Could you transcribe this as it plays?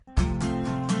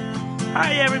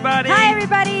Hi, everybody. Hi,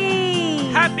 everybody.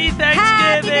 Happy Thanksgiving.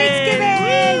 Happy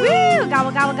Thanksgiving. Woo!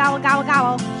 Gobble, gobble, gobble, gobble,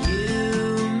 gobble.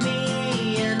 You,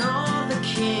 me, and all the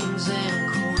kings and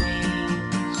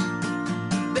queens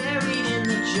buried in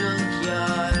the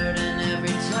junkyard, and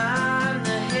every time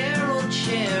the herald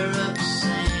cherubs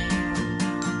sing,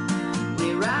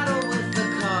 we rattle with the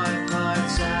card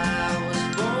parts. I was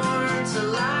born to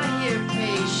lie here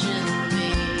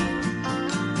patiently,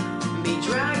 be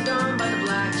dragged on by the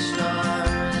black star,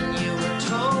 and you were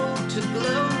told to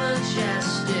glow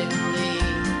majestically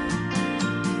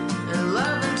and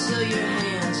love until your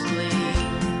hands bleed.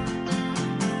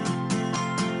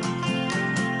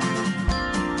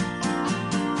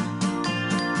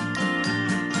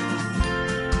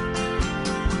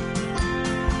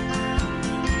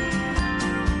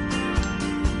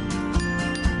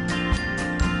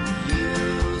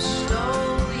 You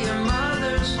stole your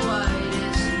mother's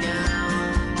whitest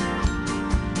gown,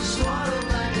 swaddled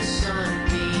like a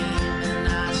sunbeam, and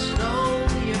I stole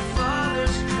your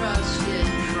father's crusted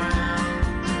crown.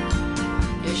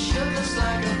 It shook us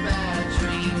like a bad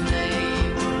dream.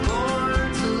 They were born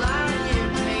to lie here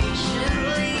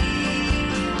patiently,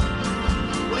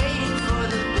 waiting for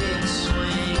the big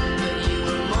swing, but you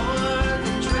were more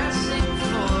than dressing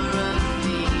for a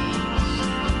feast,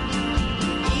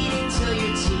 eating till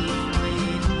your teeth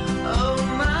bleed. Oh,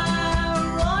 my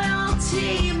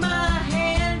royalty, my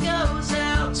hand goes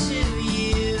out to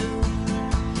you.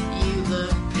 You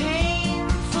look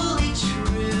painfully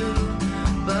true,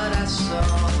 but I saw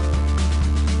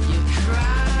you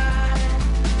cry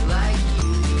like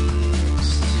you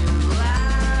used to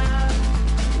laugh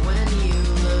when you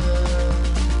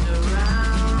looked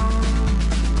around.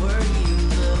 Were you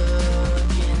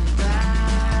looking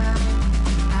back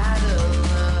at a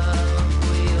love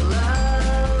we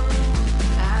love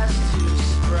as two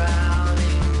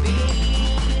sprouting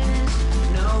beans?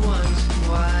 No one's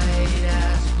quite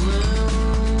as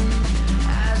bloom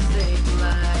as they'd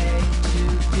like to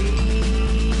be.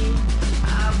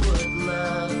 I would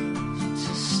love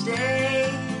to stay,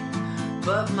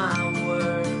 but my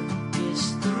work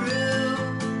is through.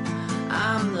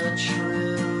 I'm the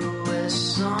truest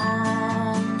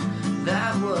song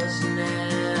that was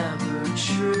never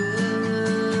true.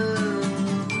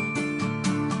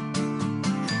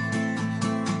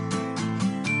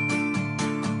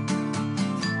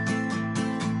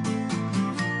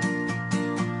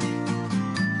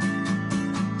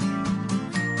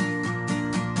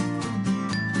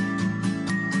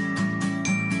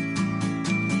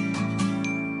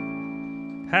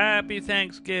 Happy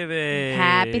Thanksgiving.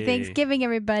 Happy Thanksgiving,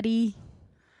 everybody.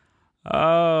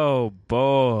 Oh,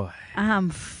 boy. I'm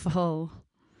full.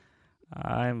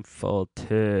 I'm full,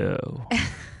 too.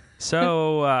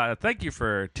 So, thank you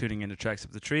for tuning into Tracks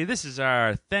Up the Tree. This is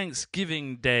our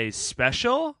Thanksgiving Day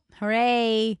special.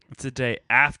 Hooray. It's a day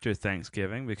after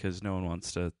Thanksgiving because no one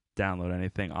wants to download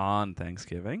anything on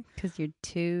Thanksgiving Because you're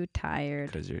too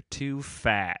tired. because you're too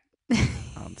fat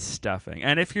on stuffing.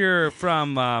 And if you're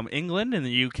from England and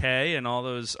the UK and all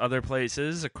those other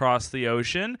places across the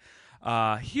ocean,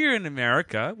 here in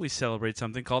America, we celebrate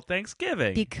something called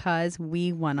Thanksgiving. Because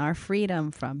we won our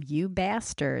freedom from you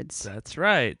bastards. That's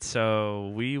right.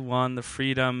 So we won the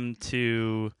freedom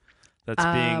to that's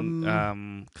being It's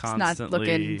not constantly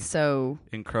looking so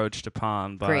encroached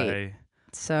upon by great.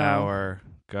 So our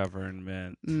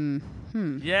government. mhm.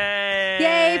 Yay!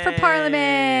 Yay for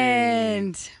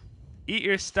Parliament! Eat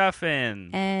your stuffing.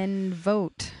 And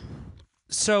vote.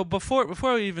 So before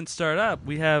we even start up,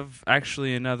 we have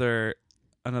actually another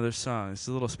song. It's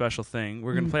a little special thing.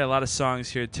 We're going to play a lot of songs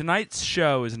here. Tonight's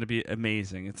show is going to be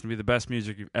amazing. It's going to be the best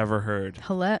music you've ever heard.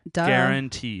 Hello, duh.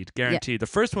 Guaranteed. The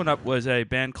first one up was a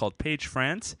band called Page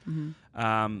France.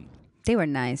 They were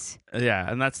nice.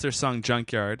 Yeah, and that's their song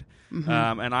Junkyard.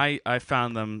 And I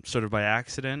found them sort of by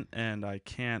accident, and I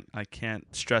can't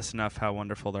stress enough how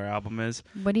wonderful their album is.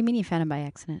 What do you mean you found it by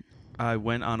accident? I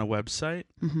went on a website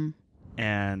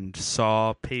and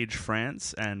saw Page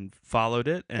France and followed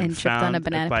it and tripped on found a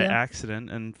banana it by peel?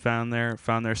 accident and found their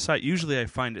site. Usually I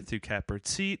find it through Catbird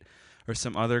Seat or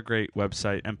some other great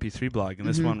website, MP3 blog, and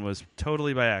this one was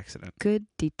totally by accident. Good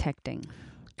detecting.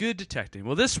 Good detecting.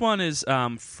 Well, this one is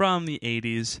from the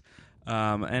 80s,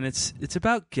 and it's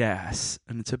about gas,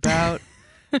 and it's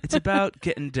about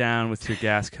getting down with your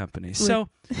gas company. So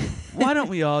why don't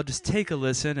we all just take a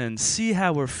listen and see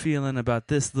how we're feeling about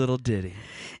this little ditty?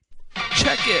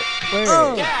 Check it.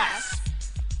 Word. Yes!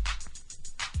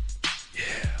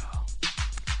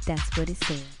 That's what it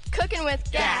said. Cooking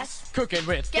with gas. Cooking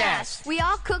with gas. We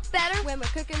all cook better when we're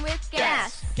cooking with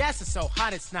gas. Gas is so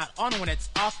hot it's not on when it's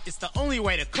off. It's the only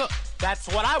way to cook. That's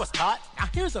what I was taught. Now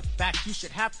here's a fact you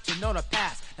should have to know to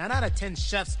pass. 9 out of 10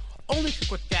 chefs only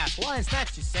cook with gas. Why is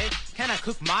that, you say? Can I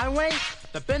cook my way?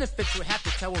 The benefits we have to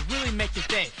tell will really make your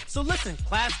day. So listen,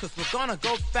 class, cause we're gonna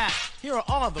go fast. Here are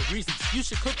all of the reasons you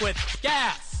should cook with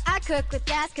gas. I cook with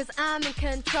gas cause I'm in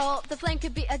control. The flame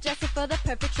could be adjusted for the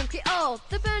perfect shrimp creole.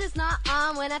 The burn is not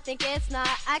on when I think it's not.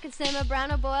 I can simmer,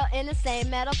 brown, or boil in the same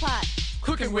metal pot.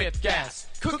 Cooking with gas.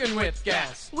 Cooking with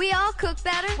gas. We all cook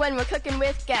better when we're cooking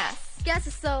with gas. Gas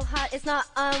is so hot, it's not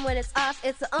on when it's off.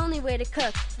 It's the only way to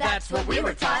cook. That's what we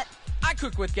were taught. I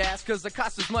cook with gas cause the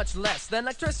cost is much less than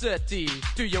electricity.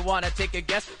 Do you want to take a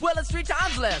guess? Well, it's 3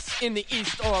 times less in the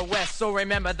east or west. So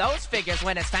remember those figures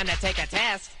when it's time to take a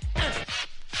test.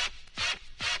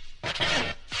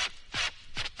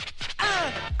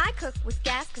 I cook with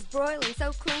gas cause broiling's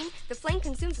so clean. The flame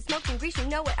consumes the smoke and grease, you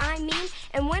know what I mean.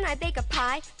 And when I bake a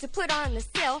pie to put on the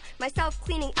sill, my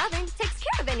self-cleaning oven takes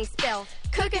care of any spill.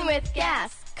 Cooking with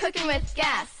gas. Cooking with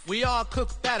gas. We all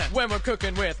cook better When we're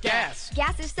cooking with gas.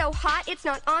 Gas is so hot, it's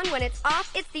not on when it's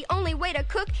off. It's the only way to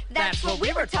cook. That's what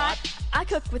we were taught. I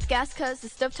cook with gas cause the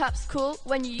stovetop's cool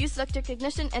when you use electric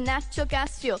ignition and natural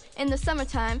gas fuel. In the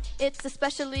summertime, it's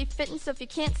especially fitting, so if you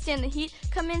can't stand the heat,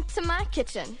 come into my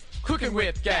kitchen. Cooking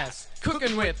with gas.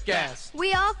 Cooking with gas.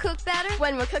 We all cook better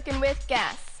When we're cooking with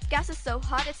gas. Gas is so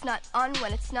hot, it's not on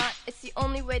when it's not. It's the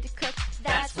only way to cook.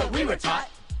 That's what we were taught.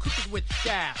 Cooking with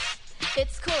gas.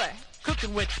 It's cooler.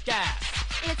 Cooking with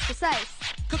gas. It's precise.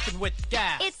 Cooking with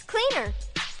gas. It's cleaner.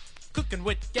 Cooking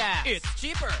with gas. It's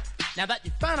cheaper. Now that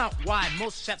you found out why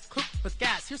most chefs cook with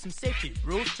gas, here's some safety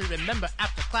rules to remember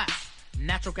after class.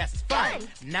 Natural gas is fine.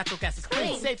 Natural gas is clean.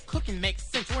 Clean. Safe cooking makes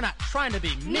sense. We're not trying to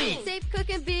be mean. Safe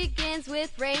cooking begins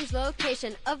with range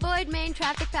location. Avoid main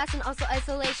traffic paths and also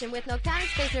isolation. With no counter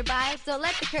space nearby, don't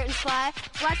let the curtains fly.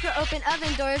 Watch for open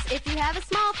oven doors if you have a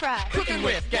small fry. Cooking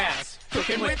with gas.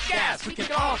 Cooking with gas. We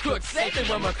can all cook safely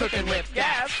when we're cooking with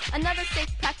gas. Another safe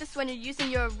practice when you're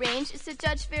using your range is to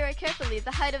judge very carefully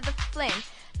the height of the flame.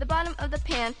 The bottom of the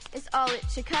pan is all it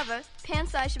should cover. Pan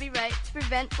size should be right to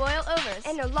prevent boil overs.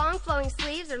 And no long flowing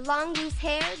sleeves or long loose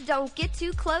hair. Don't get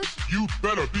too close. You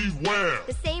better beware.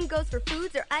 The same goes for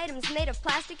foods or items made of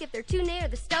plastic. If they're too near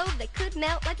the stove, they could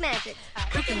melt like magic.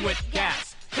 Cooking with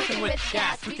gas. Cooking with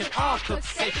gas. We can all cook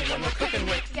safely when we're cooking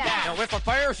with gas. Now, if a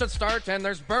fire should start and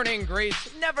there's burning grease,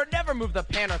 never move the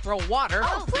pan or throw water.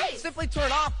 Oh, please. Simply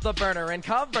turn off the burner and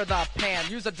cover the pan.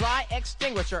 Use a dry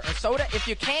extinguisher or soda if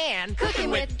you can. Cooking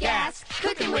with gas.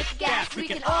 Cooking with gas. We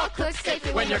can all cook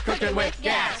safely When you're cooking with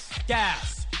gas.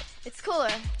 Gas. It's cooler.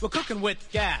 We're cooking with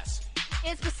gas.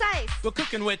 It's precise. We're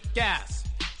cooking with gas.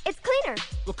 It's cleaner.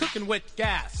 We're cooking with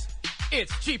gas.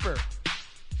 It's cheaper.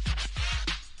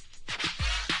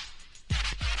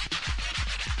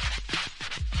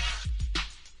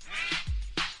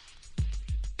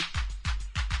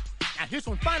 Now here's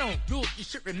one final rule you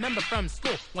should remember from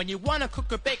school. When you wanna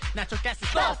cook or bake, natural gas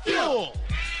is the fuel.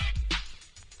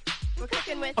 We're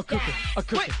cooking with A cooking, gas. a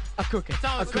cooking, a cooking, It's a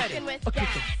always cooking, ready. Cooking with a cooking,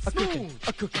 gas. a cooking, Smooth.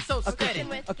 a cooking, So a steady. cooking,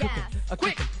 with a cooking, gas. a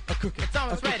cooking, a cooking, It's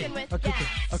always a cooking, ready. Cooking with a cooking,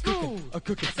 gas. a cooking, Smooth. a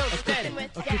cooking, So a steady. cooking,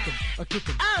 with a cooking, a cooking,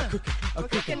 a cooking, a We're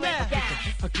cooking, cooking with gas.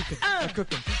 a cooking, a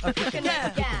cooking, a cooking, Cooking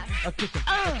with gas. a cooking,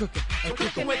 a cooking, a We're cooking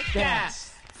cooking with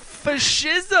gas. For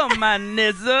shizzle, my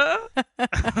nizza.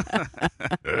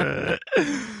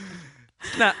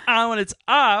 It's not on when it's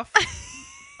off.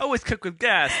 Always cook with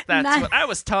gas. That's Not- what I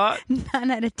was taught.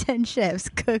 9 out of 10 chefs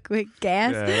cook with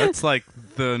gas. Yeah, that's like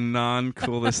the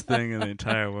non-coolest thing in the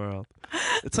entire world.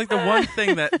 It's like the one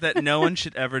thing that no one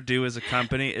should ever do as a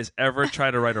company is ever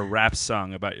try to write a rap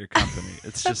song about your company.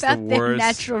 It's just about the their worst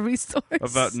natural resource.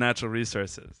 about natural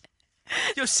resources.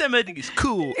 Yosemite's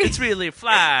cool. It's really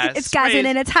fly. It's gassing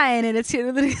and it's high and it's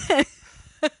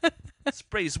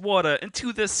sprays water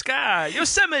into the sky.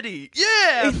 Yosemite,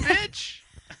 yeah, bitch.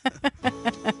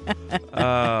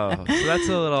 Oh, so that's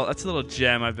a little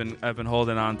gem I've been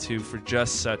holding on to for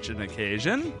just such an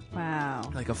occasion. Wow.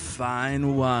 Like a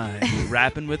fine wine,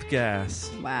 rapping with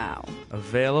gas. Wow.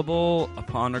 Available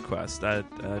upon request. I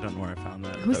don't know where I found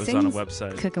that. Who That was on a sings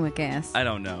website. Cooking with gas? I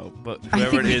don't know, but I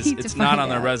whoever think it we is, need to it's not find on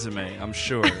their out. resume. I'm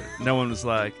sure. No one was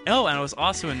like, oh, and I was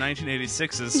also in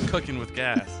 1986's Cooking with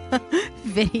Gas.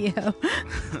 Video.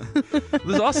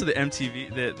 There's also the MTV,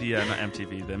 not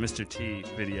MTV, the Mr. T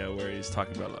video where he's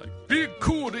talking about like, be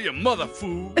cool to your mother,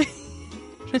 fool.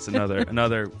 which is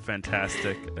another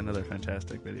fantastic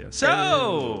video.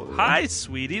 So, hi,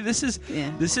 sweetie. This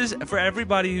is for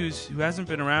everybody who hasn't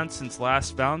been around since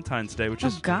last Valentine's Day, which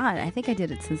is God, I think I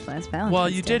did it since last Valentine's well,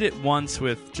 you Day. did it once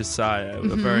with Josiah,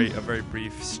 a very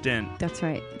brief stint. That's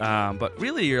right. But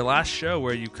really, your last show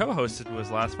where you co-hosted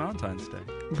was last Valentine's Day.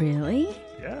 Really?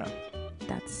 Yeah.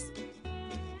 That's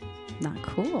not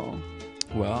cool.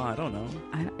 Well, I don't know.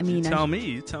 I mean,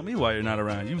 you tell me why you're not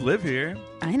around. You live here.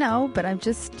 I know, but I'm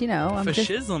just, I'm For just,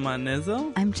 shizzle, my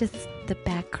nizzle. I'm just the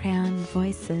background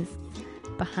voices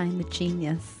behind the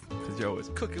genius. Because you're always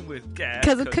cooking with gas.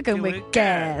 Because I'm cooking with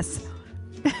gas.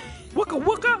 Wooka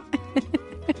wooka.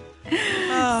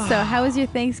 So, how was your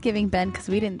Thanksgiving, Ben? Because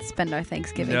we didn't spend our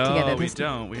Thanksgiving together. No, we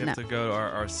don't. We have to go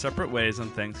our separate ways on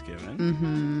Thanksgiving.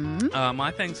 Mm-hmm.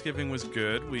 My Thanksgiving was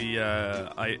good.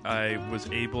 I was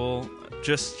able,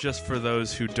 just for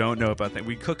those who don't know about that,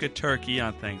 we cook a turkey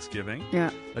on Thanksgiving. Yeah.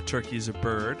 A turkey is a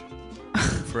bird.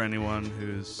 For anyone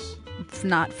who's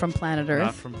not from planet Earth.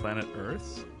 Not from planet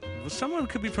Earth. Well, someone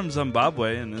could be from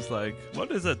Zimbabwe and is like,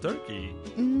 "What is a turkey?"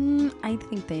 I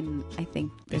think they.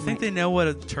 You think they know what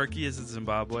a turkey is in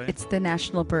Zimbabwe? It's the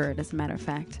national bird, as a matter of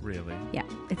fact. Really? Yeah,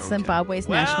 it's Zimbabwe's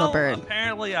national bird.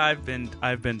 Apparently, I've been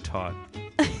taught.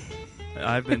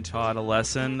 I've been taught a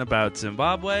lesson about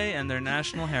Zimbabwe and their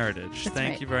national heritage. That's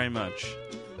Thank right. you very much,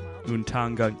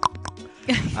 Untanga.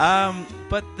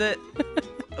 But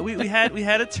we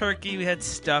had a turkey, we had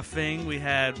stuffing, we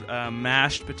had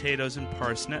mashed potatoes and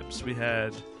parsnips. We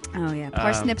had. Oh yeah,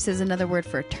 parsnips is another word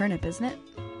for a turnip, isn't it?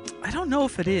 I don't know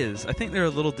if it is. I think they're a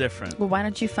little different. Well, why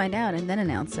don't you find out and then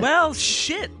announce it? Well,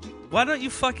 shit. Why don't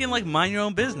you fucking mind your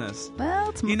own business? Well,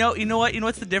 it's you know what? You know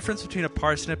what's the difference between a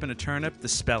parsnip and a turnip? The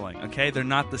spelling. Okay, they're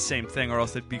not the same thing, or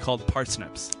else they'd be called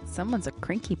parsnips. Someone's a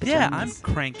cranky pajamas. Yeah, I'm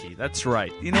cranky. That's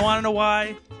right. You want to know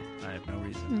why? I have no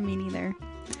reason. Me neither.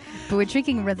 But we're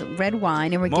drinking red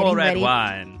wine, and we're More getting red ready.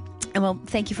 wine. And well,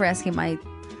 thank you for asking my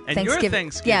and Thanksgiving. Your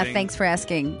Thanksgiving. Yeah, thanks for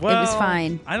asking. Well, it was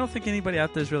fine. I don't think anybody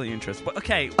out there is really interested. But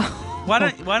okay, why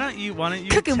don't you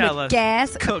Cooking tell with us?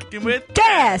 gas. Cooking with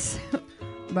gas.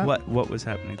 What was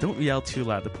happening? Don't yell too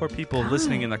loud. The poor people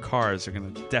listening in their cars are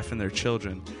going to deafen their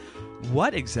children.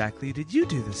 What exactly did you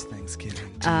do this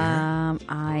Thanksgiving, dear?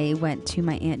 I went to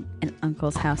my aunt and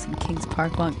uncle's house in Kings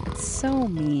Park. Well, it's so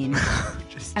mean.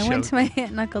 I went to my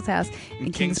aunt and uncle's house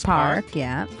in Kings Park.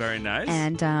 Yeah. Very nice.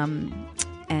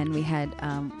 And we had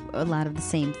a lot of the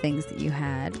same things that you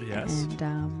had. Yes.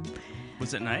 And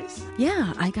was it nice?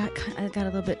 yeah, I got a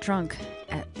little bit drunk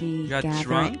at the gathering.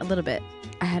 Drunk? A little bit.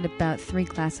 I had about 3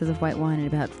 glasses of white wine in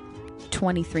about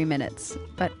 23 minutes.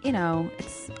 But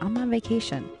I'm on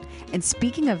vacation. And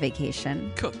speaking of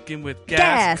vacation, cooking with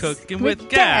gas. Cooking with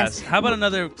gas. How about Well,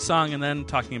 another song and then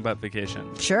talking about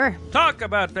vacation? Sure. Talk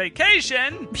about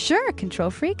vacation. Sure,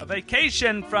 control freak. A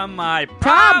vacation from my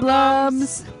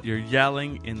Problems. You're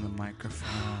yelling in the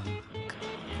microphone.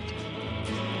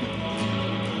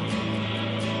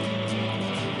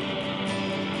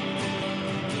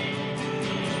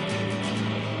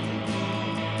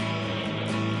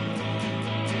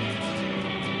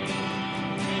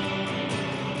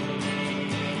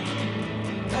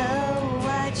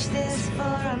 Watch this for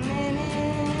a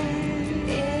minute.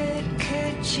 It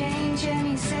could change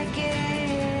any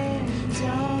second.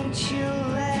 Don't you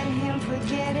let him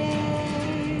forget it.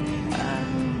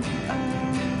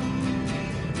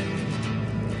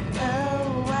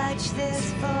 Oh, watch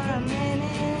this for a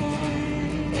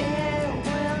minute. It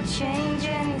will change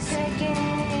any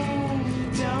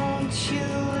second. Don't you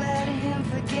let him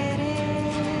forget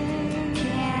it.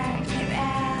 Can't get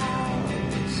out.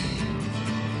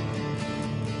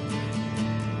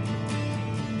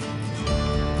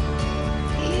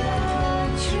 You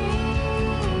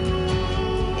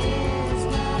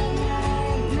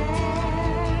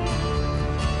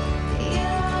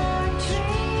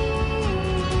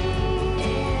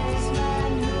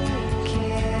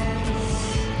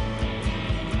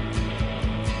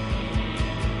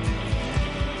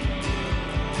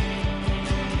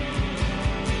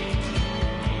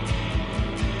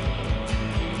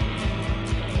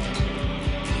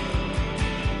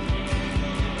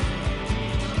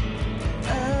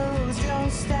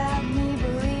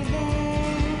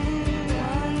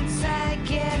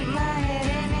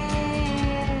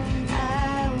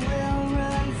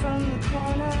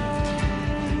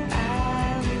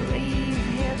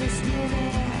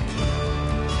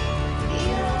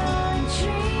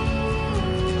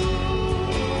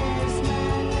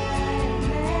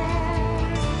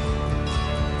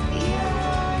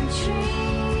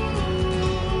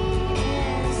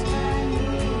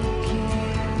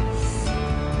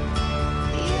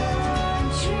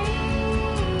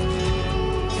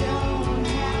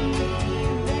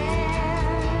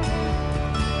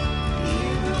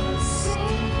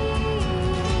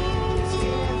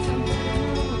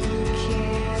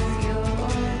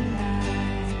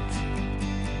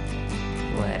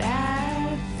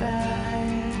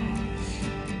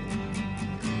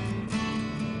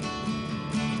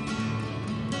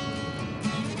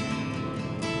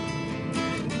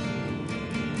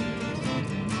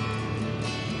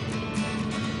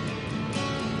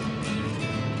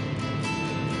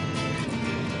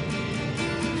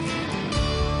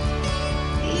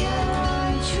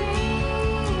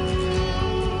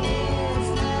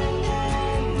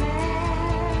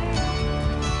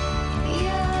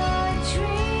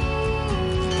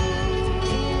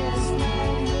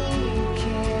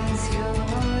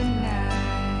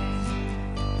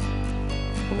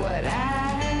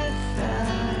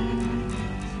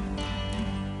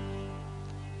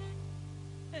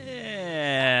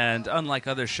unlike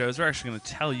other shows, we're actually going to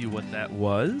tell you what that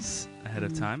was ahead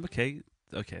of time. Okay,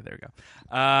 there we go.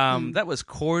 That was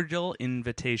Cordial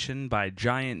Invitation by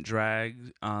Giant Drag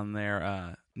on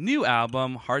their new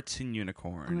album, Hearts and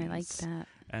Unicorns. Oh, I like that.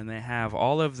 And they have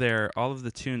all of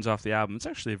the tunes off the album. It's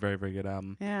actually a very, very good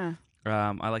album. Yeah.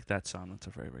 I like that song. That's a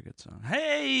very, very good song.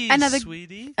 Hey,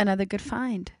 sweetie. Another good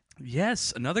find.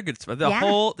 Yes, another good.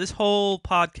 This whole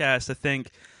podcast, I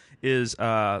think, is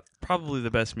probably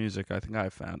the best music I think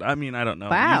I've found. I mean, I don't know.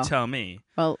 Wow. You tell me.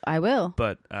 Well, I will.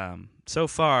 But so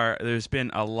far, there's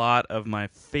been a lot of my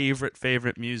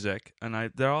favorite music, and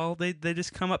they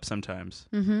just come up sometimes.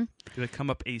 Mm-hmm. They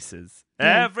come up aces.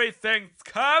 Yeah. Everything's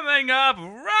coming up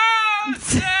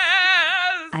roses.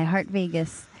 I heart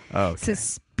Vegas. Oh. So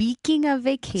speaking of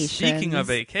vacations,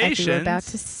 as you were about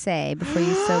to say before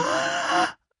you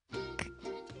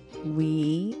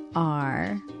we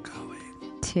are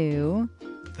going to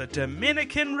the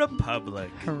Dominican Republic.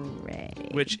 Hooray.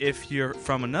 Which, if you're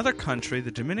from another country,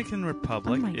 the Dominican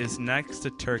Republic is next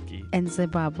to Turkey. And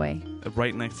Zimbabwe.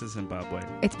 Right next to Zimbabwe.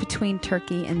 It's between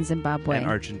Turkey and Zimbabwe. And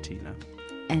Argentina.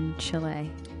 And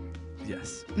Chile.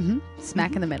 Yes. Mm-hmm.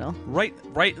 Smack in the middle. Right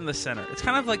in the center. It's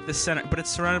kind of like the center, but it's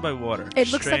surrounded by water.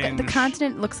 It looks like the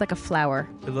continent looks like a flower.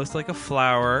 It looks like a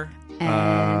flower.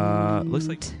 And looks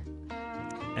like,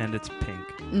 and it's pink.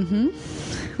 Mm-hmm.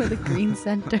 With a green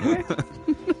center.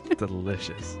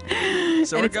 Delicious.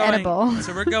 So and it's edible.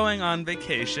 So we're going on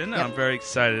vacation. Yep. I'm very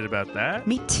excited about that.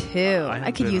 Me too.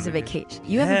 I could use a vacation.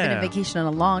 You haven't been on vacation in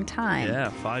a long time. Yeah,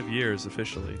 5 years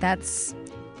officially. That's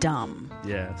dumb.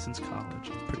 Yeah, since college. It's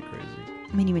pretty crazy.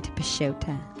 I mean, you went to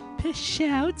Pashota.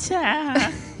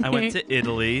 I went to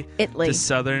Italy. To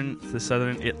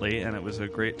southern Italy, and it was a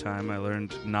great time. I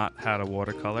learned not how to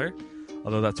watercolor,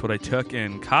 although that's what I took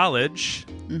in college.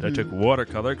 Mm-hmm. I took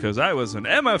watercolor because I was an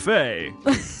MFA.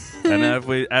 And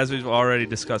as we've already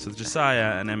discussed with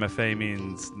Josiah, an MFA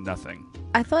means nothing.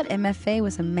 I thought MFA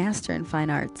was a Master in Fine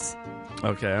Arts.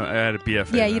 Okay, I had a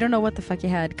BFA. Yeah, you don't know what the fuck you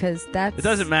had, because that's... It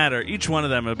doesn't matter. Each one of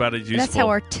them is about as useful. That's how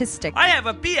artistic... I have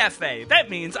a BFA. That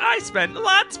means I spend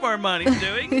lots more money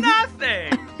doing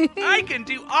nothing. I can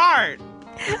do art.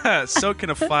 So can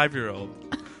a 5-year-old.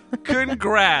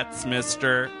 Congrats,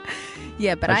 mister.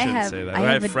 Yeah, but I shouldn't say that. I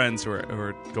have friends who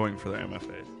are going for their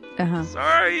MFAs. Uh-huh.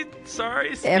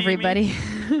 Sorry, Stevie. Everybody.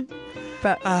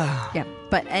 But yeah.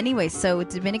 But anyway, so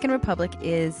Dominican Republic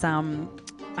is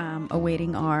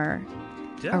awaiting our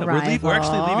arrival. We're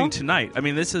actually leaving tonight. I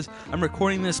mean, I'm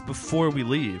recording this before we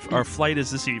leave. Our flight is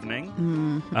this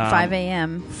evening. 5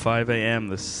 a.m. 5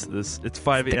 a.m. It's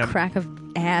 5 a.m. The crack of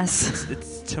ass.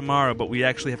 It's tomorrow, but we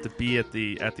actually have to be at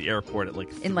the airport at 3.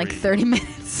 In 30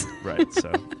 minutes. Right.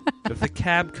 So if the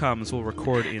cab comes, we'll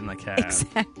record in the cab.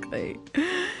 Exactly.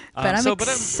 But I'm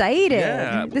excited.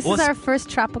 Yeah. This is our first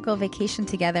tropical vacation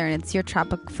together, and it's your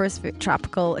first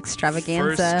tropical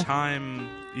extravaganza. First time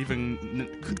even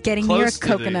getting near a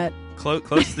coconut.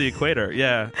 Close to the equator.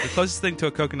 Yeah. The closest thing to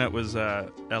a coconut was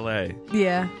L.A.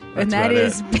 Yeah. And that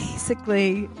is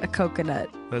basically a coconut.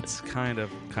 That's kind of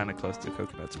close to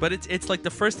coconuts. But it's like the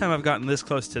first time I've gotten this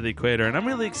close to the equator, and I'm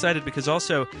really excited because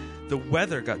also the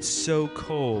weather got so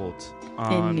cold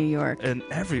in New York. And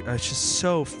it's just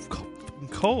so cold.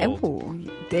 Oh,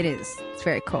 it is. It's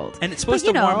very cold. And it's supposed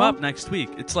to warm up next week.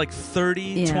 It's like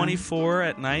 30, 24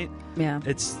 at night. Yeah.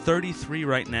 It's 33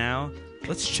 right now.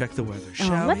 Let's check the weather, shall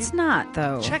we? Let's not,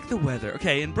 though. Check the weather.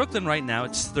 Okay, in Brooklyn right now,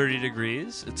 it's 30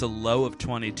 degrees. It's a low of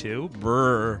 22.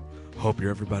 Brr. Hope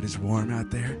everybody's warm out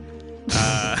there.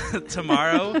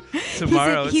 Tomorrow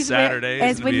it's Saturday.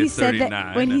 It's going to be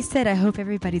 39. When he said, I hope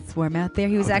everybody's warm out there,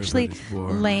 he was actually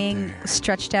laying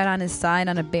stretched out on his side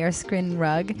on a bearskin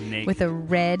rug naked, with a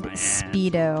red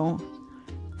Speedo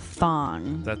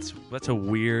thong. That's a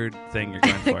weird thing you're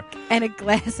going for. And a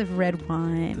glass of red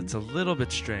wine. It's a little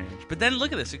bit strange. But then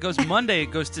look at this. It goes Monday,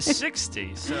 it goes to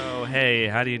 60. So, hey,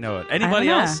 how do you know it? Anybody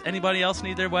else? Anybody else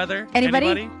need their weather?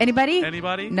 Anybody?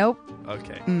 Anybody? Nope.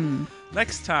 Okay.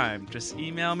 Next time, just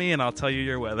email me and I'll tell you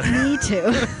your weather. Me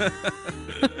too.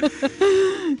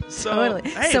 So, totally.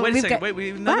 Hey, wait a second. Wait, we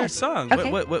have another song. Okay.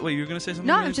 What, you were going to say something?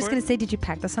 No, I'm just going to say, did you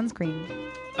pack the sunscreen?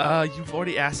 You've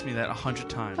already asked me that 100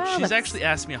 times. Well, she's actually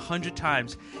asked me 100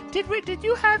 times. Did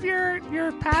you have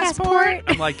your passport?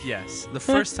 I'm like, yes. The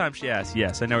first time she asked,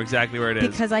 yes, I know exactly where it is.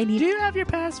 Because I need. Do you have your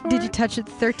passport? Did you touch it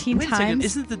 13 times? Wait a second.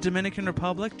 Isn't the Dominican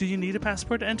Republic? Do you need a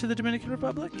passport to enter the Dominican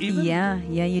Republic? Even? Yeah,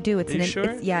 you do. Are you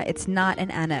sure? It's not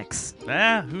an annex.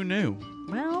 Who knew?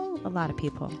 Well, a lot of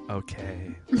people.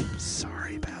 Okay.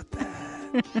 Sorry about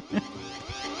that.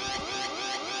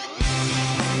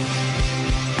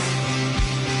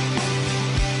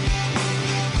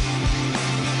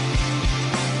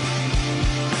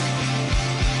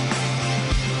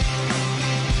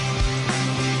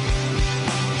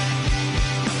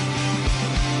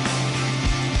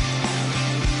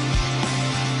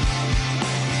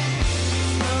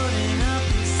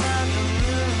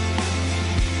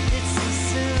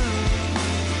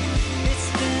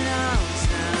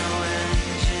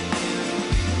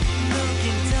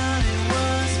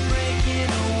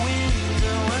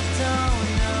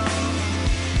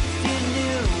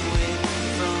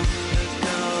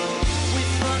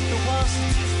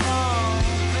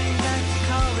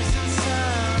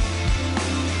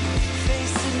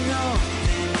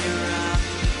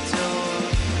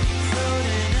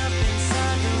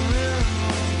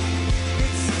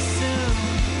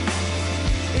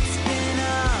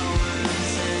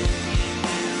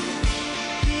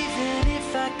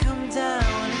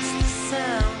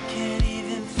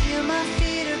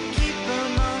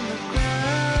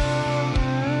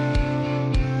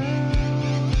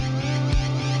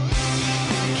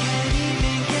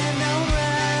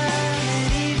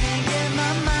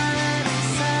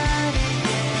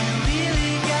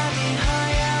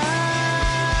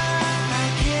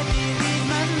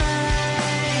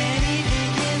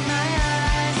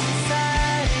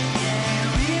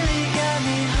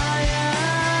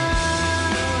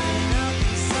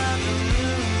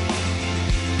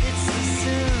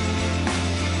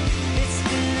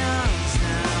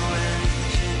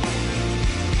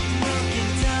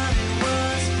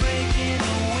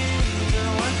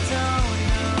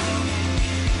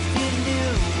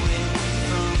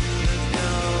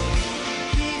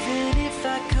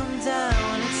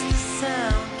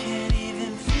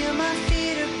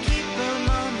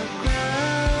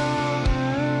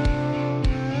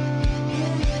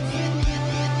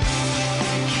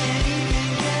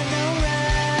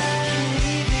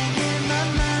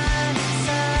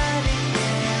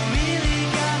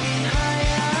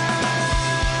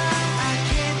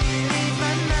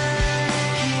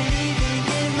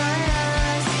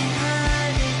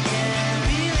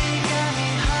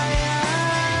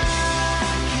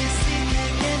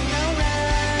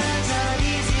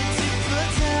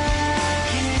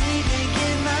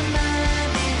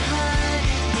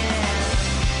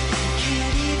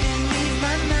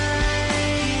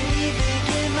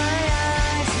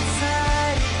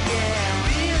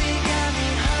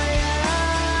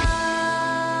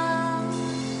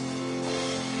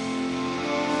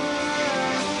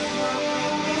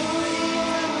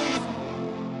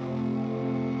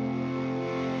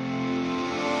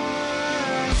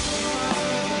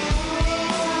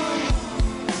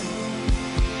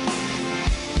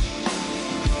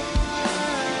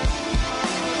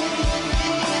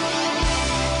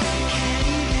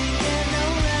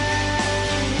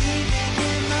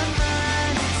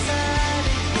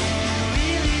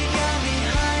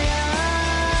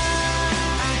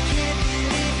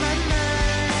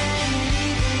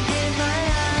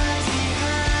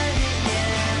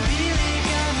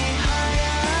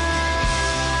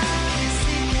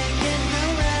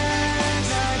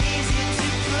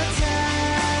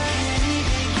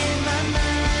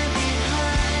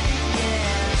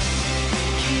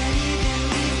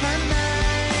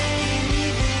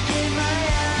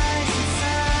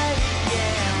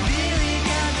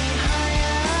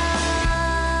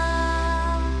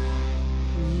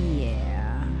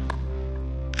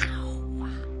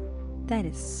 That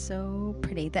is so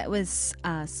pretty. That was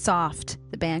Soft,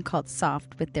 the band called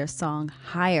Soft, with their song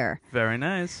Higher. Very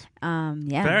nice.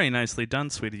 Yeah. Very nicely done,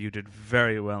 sweetie. You did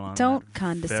very well on Don't that.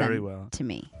 condescend Very well. to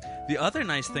me. The other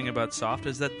nice thing about Soft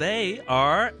is that they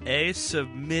are a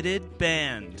submitted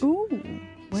band. Ooh.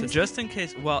 So just in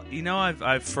case, well, you know,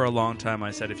 I've for a long time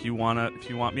I said if you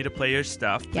want me to play your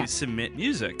stuff, please submit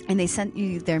music. And they sent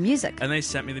you their music. And they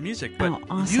sent me the music, but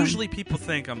awesome. usually people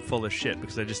think I'm full of shit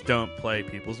because I just don't play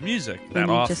people's music that and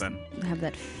you often. Just have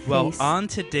that face. Well, on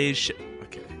today's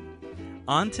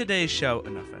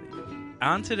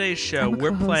show,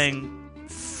 we're playing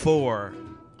 4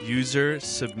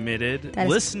 user-submitted,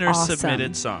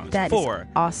 listener-submitted songs. That 4. Is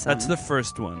awesome. That's the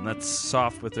first one. That's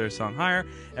Soft with their song Higher,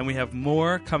 and we have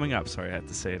more coming up. Sorry, I had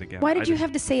to say it again. Why did you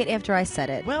have to say it after I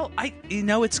said it? Well,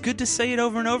 it's good to say it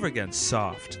over and over again.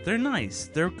 Soft. They're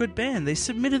nice. They're a good band. They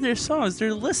submitted their songs.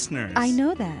 They're listeners. I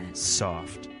know that.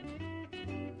 Soft.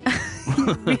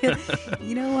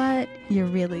 You know what? You're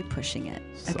really pushing it.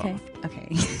 Soft.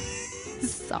 Okay.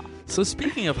 Soft. So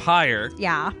speaking of Higher...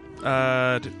 Yeah.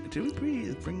 Do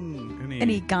we bring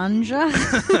any ganja?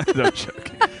 No, I'm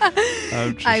joking.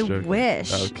 I'm just joking.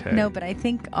 Wish. Okay. No, but I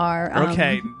think our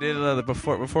okay.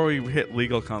 Before we hit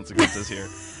legal consequences here,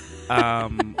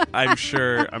 I'm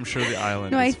sure the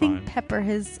island. No, is I think fine. Pepper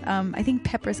has. I think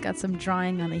Pepper's got some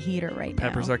drying on the heater right now.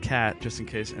 Pepper's our cat, just in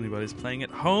case anybody's playing at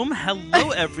home.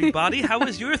 Hello, everybody. How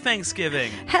was your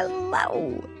Thanksgiving?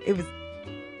 Hello. It was.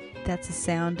 That's a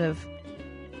sound of.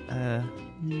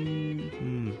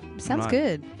 Sounds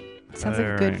good. Sounds like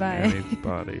a good vibe.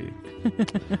 Everybody.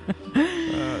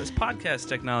 This podcast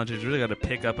technology has really got to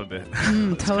pick up a bit.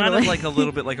 It's totally. kind of like a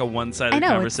little bit like a one-sided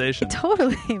conversation.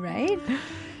 Totally, right?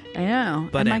 I know.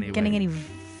 But I'm anyway. not getting any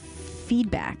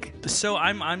feedback. So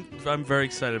I'm very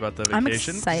excited about the I'm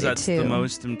vacation. excited That's too. the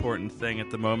most important thing at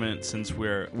the moment, since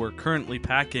we're currently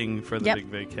packing for the big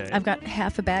vacay. I've got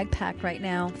half a bag packed right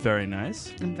now. Very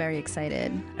nice. I'm very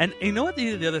excited. And you know what?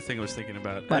 The other thing I was thinking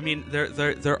about. What? I mean,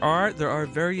 there are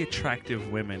very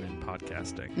attractive women in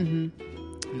podcasting. Mm-hmm.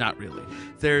 Not really.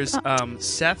 There's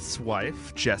Seth's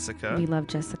wife, Jessica. We love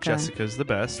Jessica. Jessica's the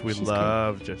best. We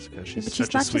love Jessica. She's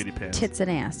such a sweetie pants. Tits and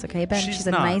ass, okay, Ben? She's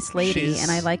a not. nice lady, and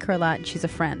I like her a lot, and she's a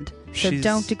friend. So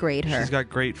don't degrade her. She's got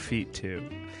great feet, too.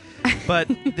 But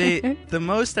the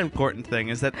most important thing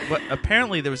is that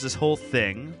apparently there was this whole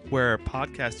thing where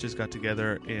podcasters got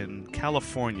together in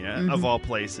California, of all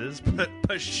places.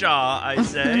 Pshaw, I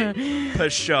say.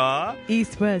 Pshaw.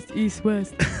 East, west.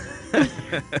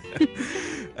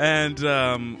 And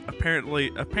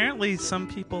apparently some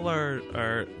people are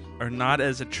not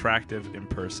as attractive in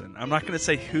person. I'm not going to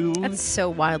say who. That's so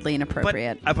wildly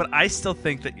inappropriate. But I still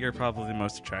think that you're probably the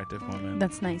most attractive woman.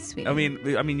 That's nice, sweetie. I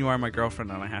mean, you are my girlfriend,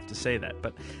 and I have to say that.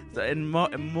 But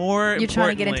more you're trying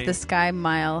to get into the Sky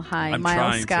Mile High I'm Mile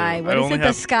trying Sky. to. What is it?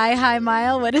 The Sky High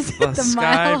Mile? What is it? The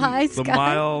Mile High Sky. The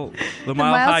Mile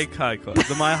High Club.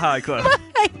 The Mile High Club.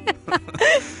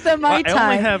 The Mai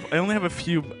Tai. I only have a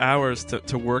few hours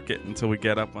to work it until we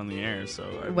get up on the air, so I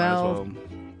might as well.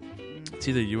 It's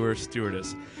either you or a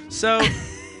stewardess. So,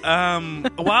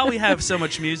 while we have so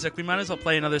much music, we might as well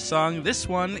play another song. This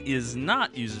one is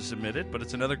not user submitted, but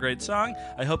it's another great song.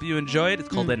 I hope you enjoy it. It's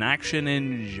called Inaction.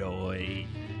 Enjoy.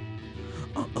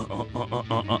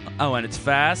 Oh, and it's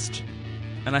fast,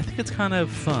 and I think it's kind of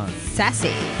fun.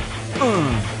 Sassy.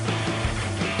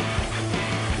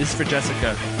 This is for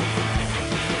Jessica.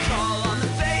 Call on the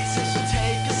faces and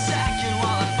take a second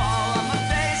while I fall on my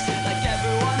face like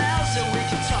everyone else, and we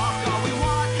can talk all we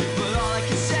want. But all I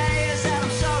can say is that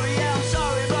I'm sorry, yeah, I'm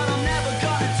sorry, but I'm never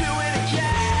gonna do it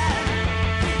again.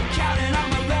 Counting on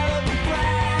my relevant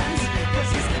friends, 'cause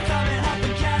it's still coming up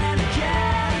again and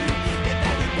again. If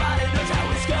everybody knows how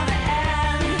it's gonna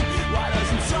end, why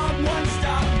doesn't someone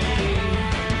stop me?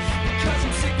 Because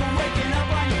I'm sick of waking up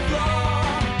on the floor.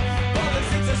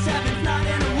 6 or 7 nights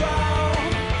in a row.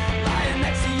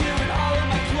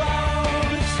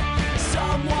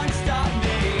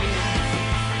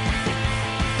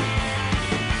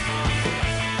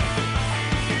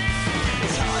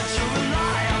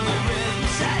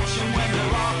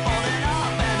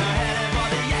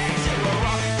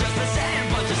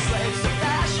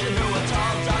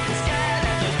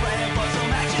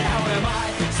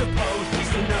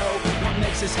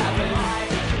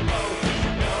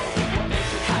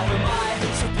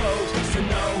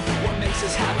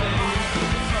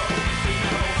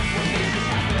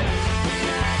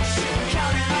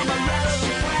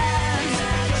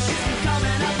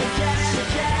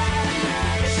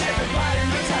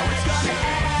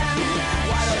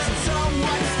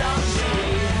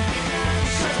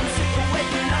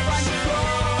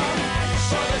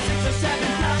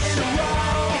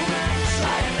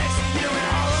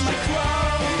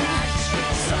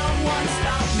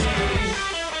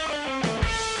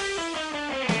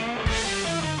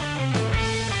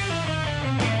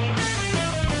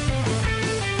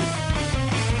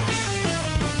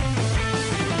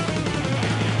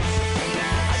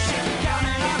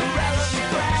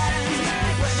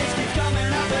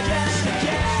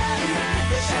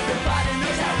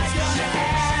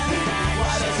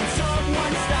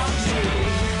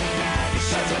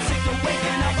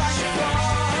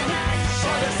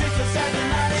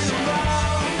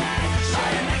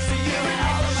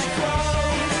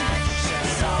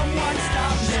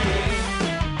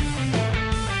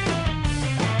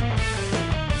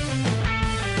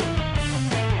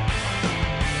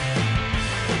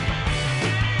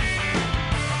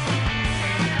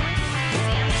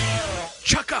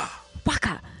 Chaka.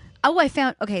 Waka. Oh, I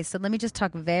found. Okay, so let me just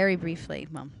talk very briefly.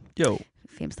 Well, Yo.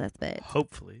 famous last bit.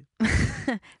 Hopefully.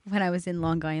 When I was in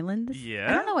Long Island.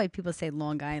 Yeah. I don't know why people say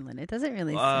Long Island. It doesn't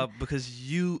really. Because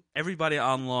everybody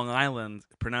on Long Island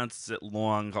pronounces it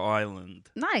Long Island.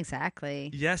 Not exactly.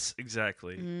 Yes,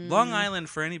 exactly. Long Island,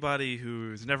 for anybody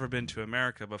who's never been to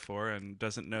America before and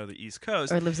doesn't know the East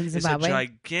Coast, Or lives in Zimbabwe. is a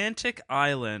gigantic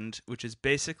island, which is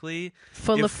basically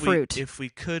Full of fruit. If we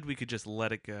could just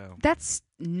let it go. That's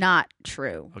not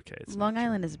true. Okay, it's Long not true.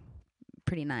 Island is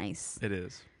pretty nice. It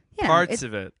is. Yeah, Parts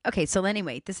of it. Okay, so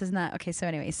anyway, this is not okay. So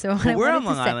anyway, so Well, we're on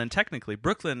Long Island technically.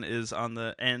 Brooklyn is on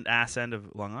the ass end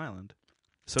of Long Island.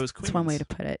 So is Queens. That's one way to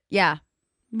put it. Yeah.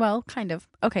 Well, kind of.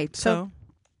 Okay, so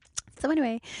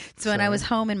anyway, when I was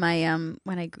home in my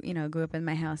when I grew up in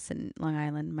my house in Long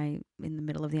Island, in the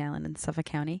middle of the island in Suffolk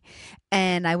County,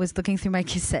 and I was looking through my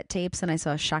cassette tapes and I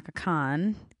saw a Shaka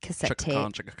Khan cassette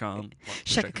tape.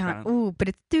 Shaka Khan. Ooh, but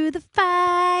it's through the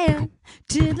fire,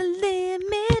 to the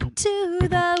limit, to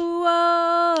the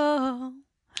wall.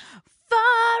 For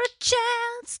a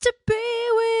chance to be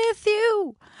with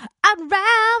you, I'd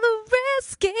rather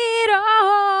risk it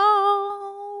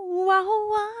all. Wow,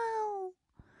 wow.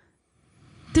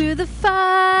 Through the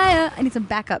fire. I need some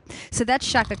backup. So that's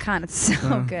Shaka Khan. It's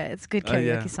so good. It's a good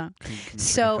karaoke song.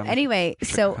 So anyway,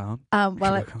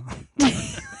 while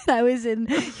I was in,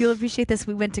 you'll appreciate this,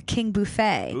 we went to King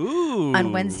Buffet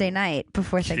on Wednesday night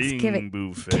before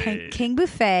Thanksgiving. King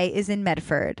Buffet is in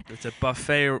Medford. It's a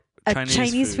buffet.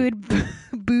 Chinese food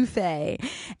buffet,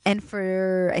 and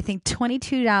for I think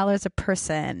 $22 a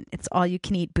person, it's all you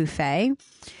can eat buffet.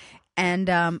 And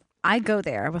I go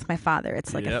there with my father.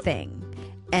 It's like a thing,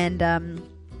 and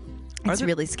it's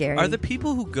really scary. Are the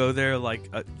people who go there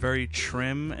very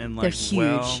trim and they're huge?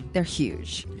 Well? They're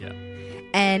huge. Yeah.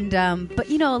 And but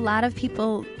a lot of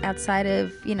people outside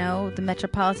of the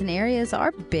metropolitan areas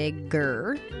are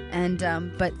bigger, and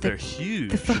but they're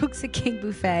huge. The folks at King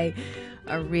Buffet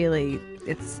are really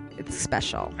it's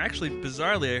special. Actually,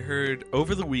 bizarrely, I heard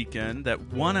over the weekend that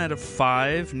 1 out of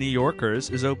 5 New Yorkers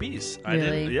is obese.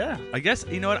 Really? I guess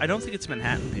you know what? I don't think it's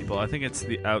Manhattan people. I think it's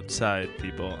the outside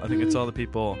people. I think it's all the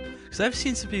people because I've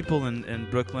seen some people in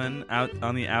Brooklyn out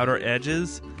on the outer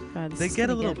edges. God, they get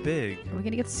a little big. Are we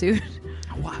gonna get sued?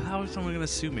 How is someone gonna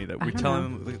sue me? That we tell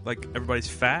them everybody's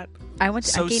fat?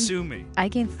 Sue me. I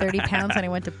gained 30 pounds when I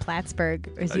went to Plattsburgh,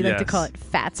 or as you like to call it,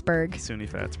 Fatsburg. SUNY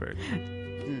Fatsburg.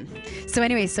 So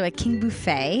anyway, at King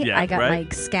Buffet, I got my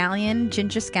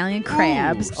ginger scallion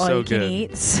crabs, all you can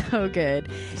eat. So good.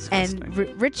 Disgusting.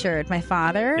 And Richard, my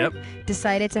father,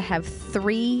 decided to have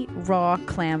 3 raw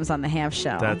clams on the half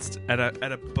shell. That's at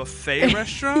a buffet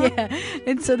restaurant? Yeah.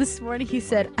 And so this morning he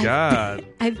said, God.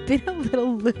 I've been a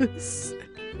little loose.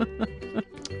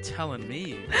 Telling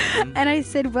me. And I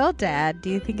said, well, Dad, do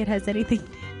you think it has anything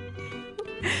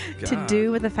to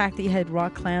do with the fact that you had raw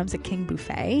clams at King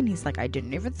Buffet? And he's like, I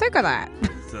didn't even think of that.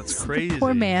 That's crazy.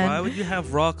 Poor man. Why would you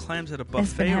have raw clams at a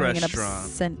buffet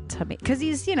restaurant? An tummy. Because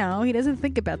he's, he doesn't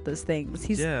think about those things.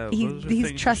 He's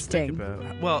trusting.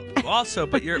 Well, also,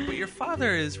 but your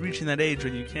father is reaching that age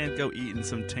when you can't go eating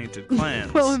some tainted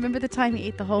clams. Well, remember the time he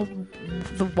ate the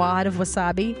wad of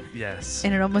wasabi? Yes.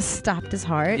 And it almost stopped his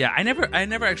heart? Yeah, I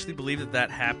never actually believed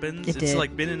that happens. It's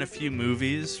did. Been in a few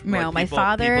movies. No, my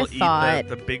father thought eat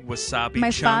the big wasabi my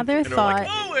chunk, father and thought, like,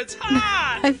 oh, it's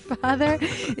hot! My father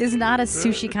is not a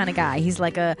sushi kind of guy. He's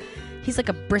like a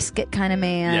brisket kind of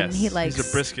man. Yes, he's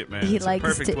a brisket man. It's a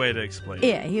perfect way to explain it.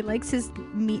 Yeah, he likes his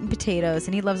meat and potatoes,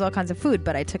 and he loves all kinds of food.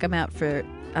 But I took him out for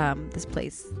this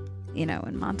place, in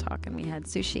Montauk, and we had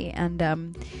sushi.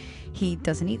 And he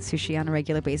doesn't eat sushi on a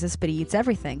regular basis, but he eats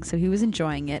everything. So he was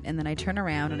enjoying it. And then I turn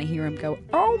around and I hear him go,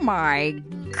 "Oh my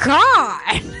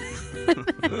God!"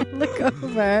 I look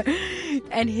over,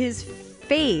 and his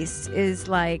face is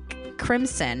like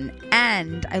crimson,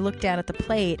 and I look down at the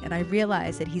plate and I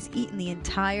realize that he's eaten the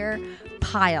entire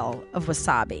pile of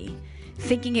wasabi,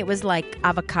 thinking it was like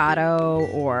avocado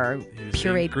or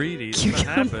pureed greedy. That's what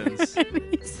happens.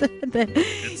 He said that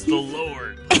it's the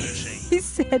Lord punishing. He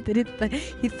said that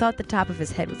he thought the top of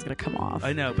his head was going to come off.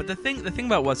 I know, but the thing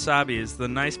about wasabi is the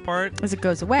nice part is it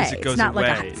goes away. It's not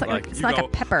like it's like a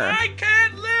pepper. I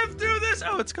can't live through this.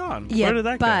 Oh, it's gone. Yeah, where did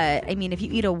that go? But I mean, if you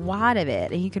eat a wad of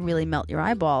it, you can really melt your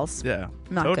eyeballs. Yeah,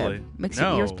 not totally. Good. Makes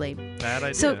your ears bleed. Bad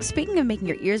idea. So speaking of making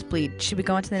your ears bleed, should we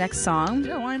go on to the next song?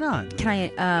 Yeah, why not? Can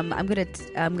I? I'm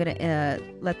gonna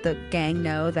let the gang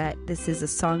know that this is a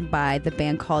song by the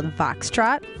band called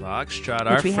Foxtrot. Foxtrot,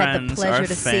 our we friends, had the pleasure our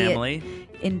to family. See it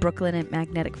in Brooklyn at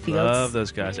Magnetic Fields. Love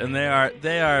those guys, and they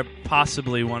are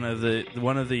possibly one of the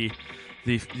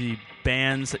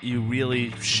bands that you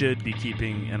really should be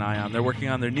keeping an eye on. They're working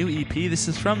on their new EP. This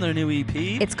is from their new EP.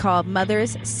 It's called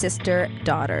Mothers, Sister,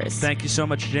 Daughters. Thank you so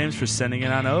much, James, for sending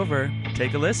it on over.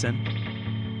 Take a listen.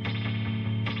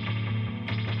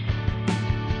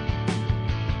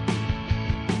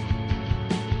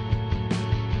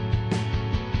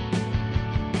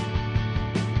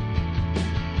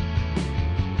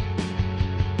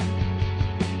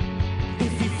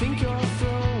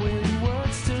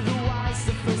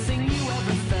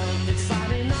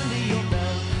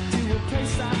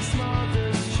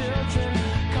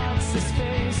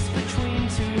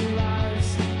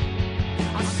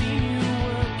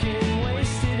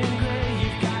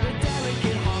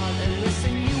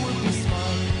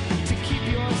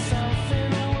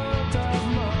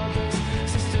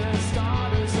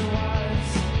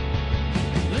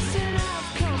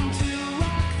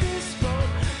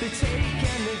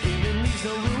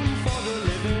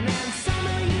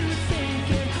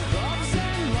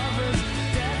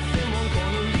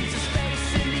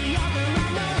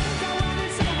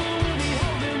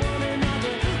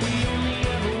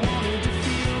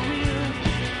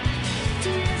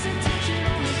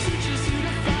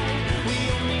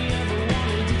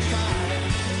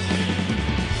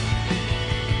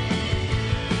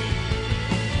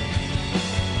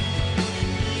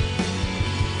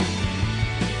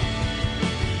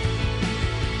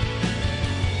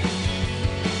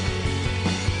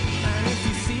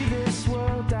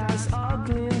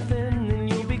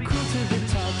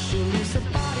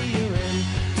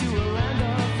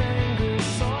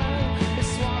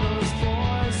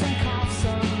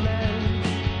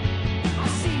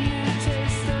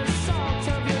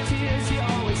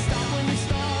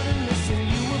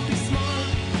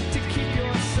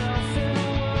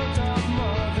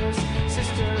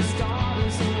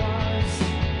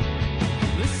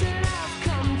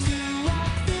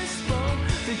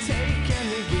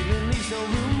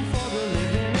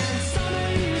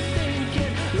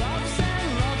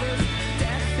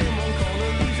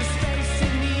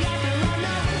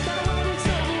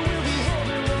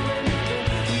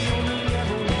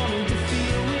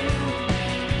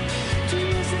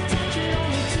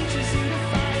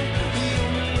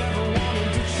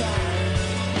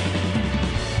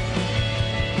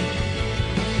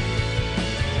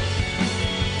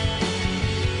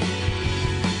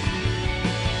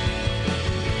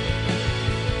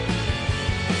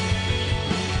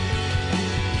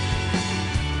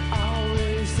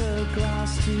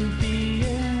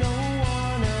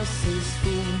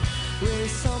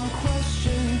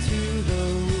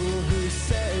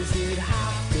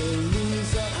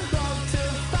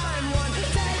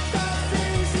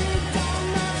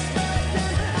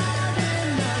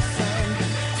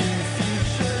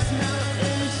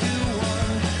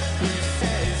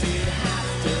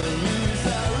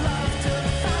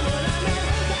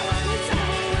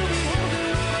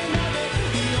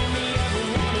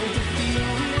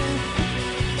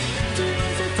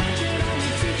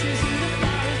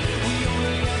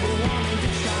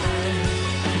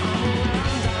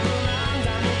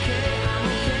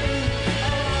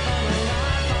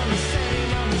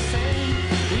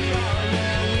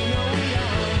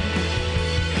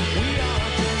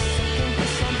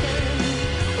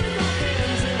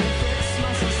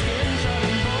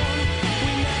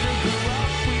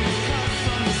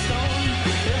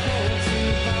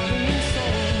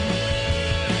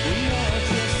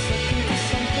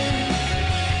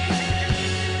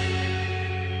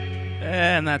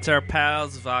 And that's our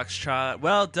pals, Voxtrot.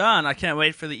 Well done. I can't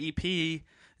wait for the EP.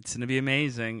 It's going to be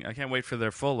amazing. I can't wait for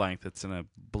their full length. It's going to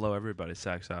blow everybody's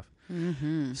socks off.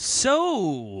 Mm-hmm. So,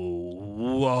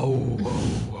 whoa.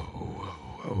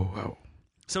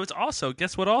 So it's also,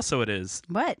 guess what also it is?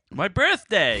 What? My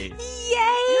birthday.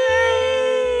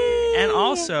 Yay! And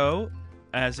also,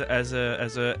 as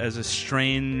a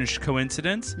strange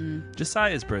coincidence,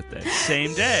 Josiah's birthday.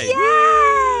 Same day.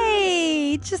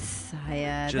 Yay!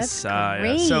 Josiah. That's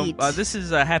great. So this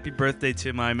is a happy birthday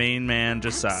to my main man,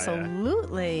 Josiah.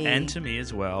 Absolutely. And to me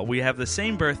as well. We have the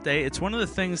same birthday. It's one of the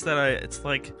things that it's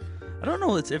like, I don't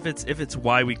know if it's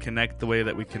why we connect the way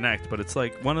that we connect, but it's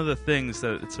like one of the things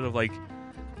that it's sort of like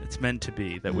it's meant to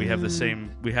be that we have the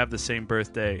same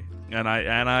birthday, and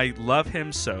I love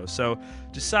him so. So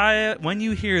Josiah, when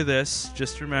you hear this,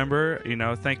 just remember,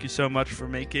 thank you so much for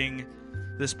making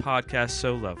this podcast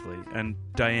so lovely. And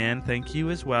Diane, thank you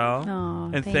as well.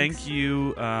 Aw, and thanks. thank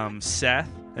you, Seth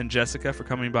and Jessica, for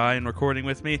coming by and recording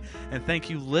with me. And thank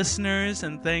you, listeners,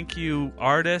 and thank you,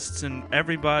 artists and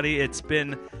everybody. It's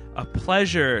been a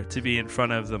pleasure to be in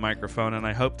front of the microphone, and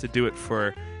I hope to do it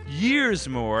for years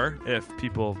more if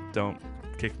people don't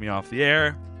kick me off the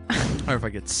air. or if I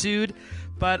get sued.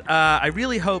 But I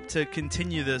really hope to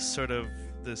continue this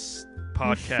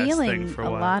podcast thing for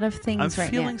a while. A lot of things I'm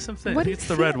right now. feeling some things. What It's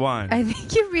the red wine. I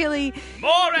think you're really...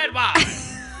 More red wine!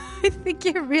 I think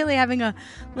you're really having a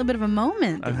little bit of a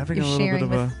moment. I'm having you're a little sharing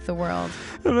bit of with the world.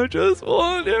 And I just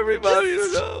want everybody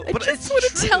to know. I But just it's want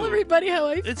to true. tell everybody how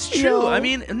I feel. It's true. I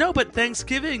mean, no, but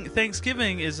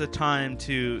Thanksgiving is a time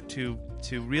to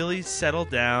really settle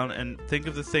down and think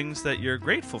of the things that you're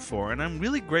grateful for. And I'm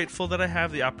really grateful that I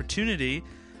have the opportunity.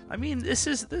 I mean, this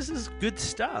is good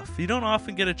stuff. You don't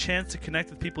often get a chance to connect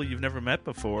with people you've never met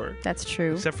before. That's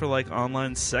true. Except for like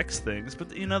online sex things, but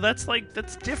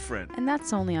that's different. And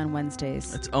that's only on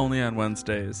Wednesdays. It's only on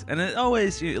Wednesdays, and it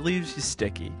leaves you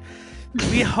sticky.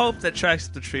 We hope that Tracks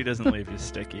Up the Tree doesn't leave you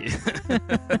sticky.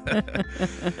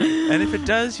 And if it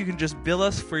does, you can just bill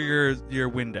us for your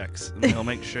Windex, and we'll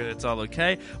make sure it's all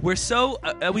okay. We still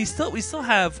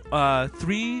have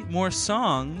 3 more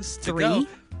songs to go.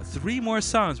 3 more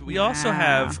songs. We also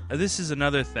have, this is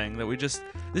another thing that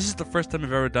this is the first time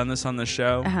I've ever done this on the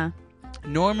show.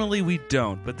 Normally we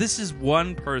don't, but this is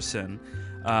one person.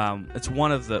 It's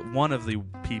one of the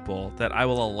people that I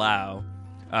will allow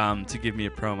to give me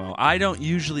a promo. I don't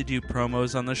usually do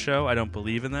promos on the show. I don't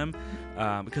believe in them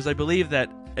because I believe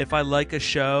that if I like a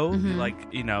show,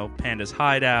 like Panda's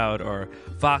Hideout or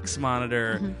Vox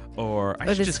Monitor, or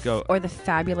the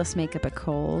fabulous makeup at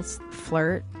Kohl's,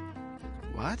 Flirt.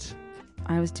 What?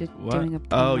 I was doing a promo.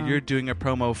 Oh, you're doing a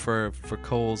promo for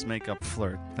Kohl's Makeup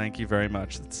Flirt. Thank you very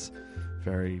much. That's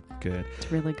very good.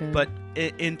 It's really good. But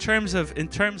in terms of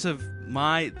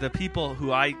the people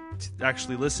who I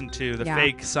actually listen to, the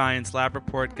Fake Science Lab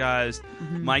Report guys,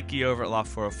 Mikey over at Loft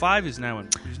 405, who's now in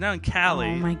Cali.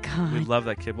 Oh my God, we love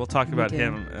that kid. We'll talk about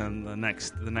him in the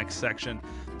next section.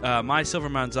 My Silver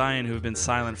Mount Zion, who have been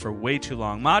silent for way too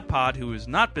long. Mod Pod, who has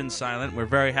not been silent. We're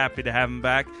very happy to have him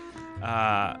back.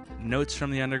 Notes from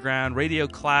the Underground, Radio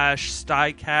Clash,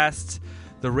 Stycasts,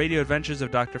 The Radio Adventures of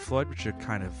Dr. Floyd, which are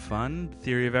kind of fun,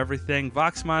 Theory of Everything,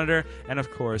 Vox Monitor, and of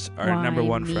course our number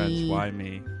one friends, Why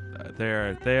Me. They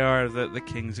are the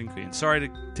kings and queens.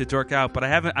 Sorry to dork out, but I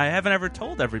haven't ever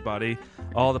told everybody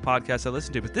all the podcasts I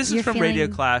listen to. But this is from Radio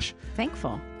Clash.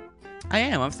 Thankful. I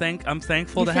am. I'm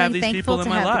thankful to have these people in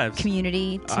my lives.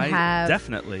 Community to have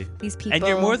definitely these people. And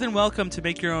you're more than welcome to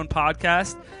make your own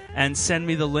podcast and send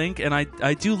me the link. And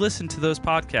I do listen to those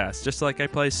podcasts, just like I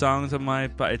play songs on my.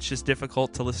 But it's just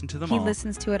difficult to listen to them all. He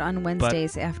listens to it on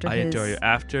Wednesdays after. I adore you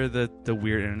after the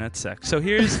weird internet sex. So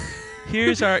here's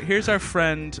our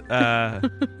friend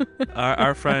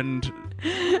our friend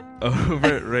over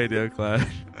at Radio Clash.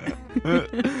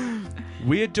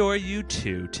 We adore you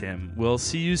too, Tim. We'll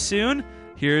see you soon.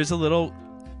 Here's a little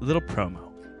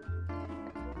promo.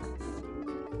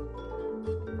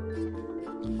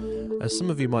 As some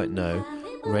of you might know,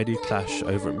 Radio Clash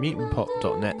over at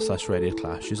meetandpop.net/Radio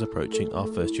Clash is approaching our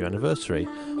first year anniversary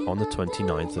on the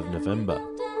 29th of November.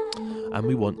 And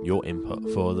we want your input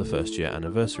for the first year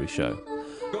anniversary show.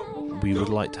 We would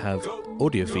like to have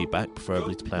audio feedback,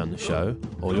 preferably to play on the show,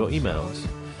 or your emails.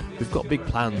 We've got big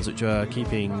plans which are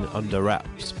keeping under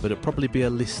wraps, but it'll probably be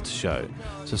a list show.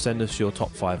 So send us your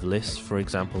top 5 lists, for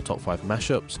example, top 5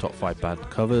 mashups, top 5 bad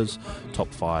covers,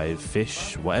 top 5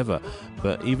 fish, whatever.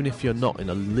 But even if you're not in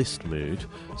a list mood,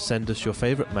 send us your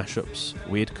favourite mashups,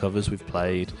 weird covers we've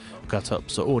played,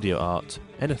 cut-ups or audio art,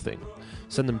 anything.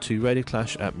 Send them to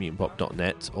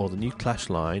radioclash@mutantpop.net or the new Clash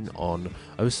line on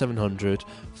 0700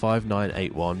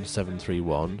 5981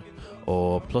 731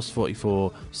 or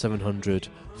 +44 700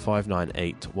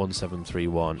 598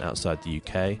 1731 outside the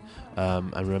UK.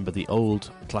 And remember, the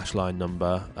old Clash line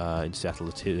number in Seattle,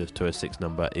 the 206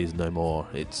 number, is no more.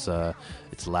 It's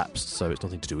lapsed, so it's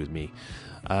nothing to do with me.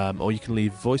 Or you can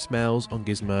leave voicemails on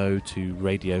Gizmo to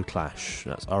Radio Clash.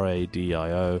 That's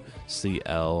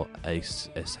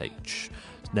RADIOCLASH.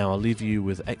 Now I'll leave you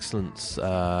with Excellence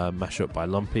mashup by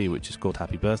Lumpy, which is called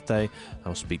Happy Birthday.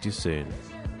 I'll speak to you soon.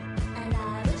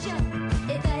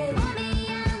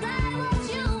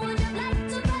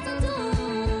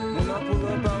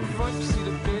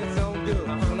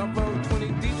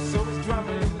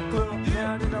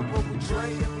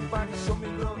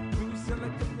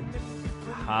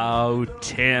 Oh,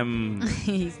 Tim.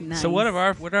 He's nice. So what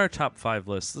are our top 5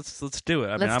 lists? Let's do it.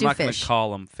 I'm not going to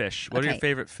call them fish. What are your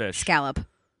favorite fish? Scallop.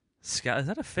 Is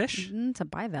that a fish? It's a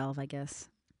bivalve, I guess.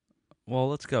 Well,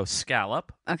 let's go.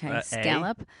 Scallop. Okay,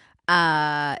 scallop. It's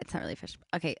not really a fish.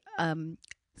 Okay,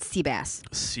 sea bass.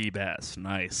 Sea bass,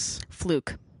 nice.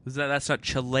 Fluke. That's not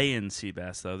Chilean sea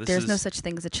bass, though. There's no such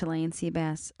thing as a Chilean sea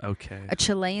bass. Okay. A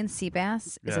Chilean sea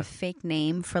bass is a fake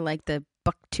name for like the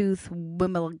bucktooth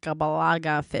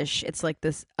wimmelgabalaga fish. It's like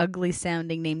this ugly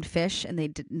sounding named fish, and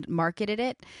they marketed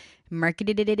it,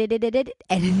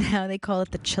 and now they call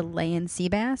it the Chilean sea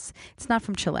bass. It's not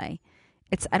from Chile.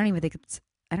 I don't even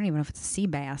know if it's a sea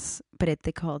bass, but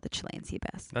they call it the Chilean sea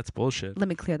bass. That's bullshit. Let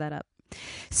me clear that up.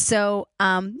 So,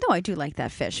 no, I do like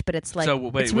that fish, but it's like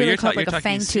it's you're called like a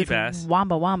fangtooth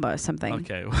wamba or something.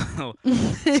 Okay, well,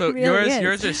 so really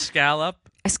yours is scallop.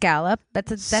 A scallop.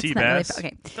 That's sea not bass. really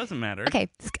okay. Doesn't matter. Okay,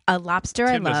 a lobster.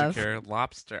 Tim I love. doesn't care.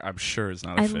 Lobster, I'm sure, is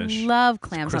not a fish. I love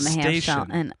clams on the ham Crustacean. shell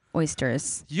and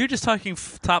oysters. You're just talking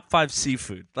top 5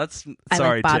 seafood. I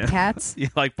Sorry, like Tim. bobcats. You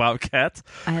like bobcats?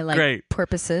 I like Great.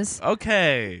 porpoises.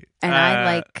 Okay. And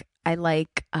I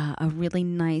like a really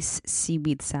nice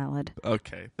seaweed salad.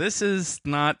 Okay, this is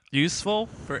not useful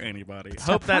for anybody.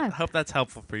 Hope that's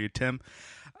helpful for you, Tim.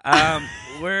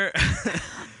 We're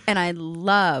and I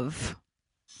love.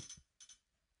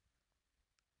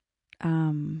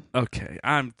 Okay,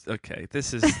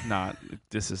 This is not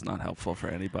helpful for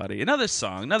anybody. Another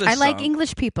song. I like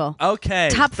English people. Okay,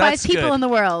 top 5 people good. in the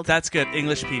world. That's good.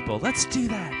 English people. Let's do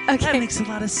that. Okay, that makes a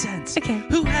lot of sense. Okay,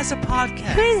 who has a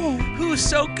podcast? Who is it? Who's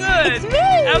so good? It's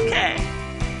me. Okay.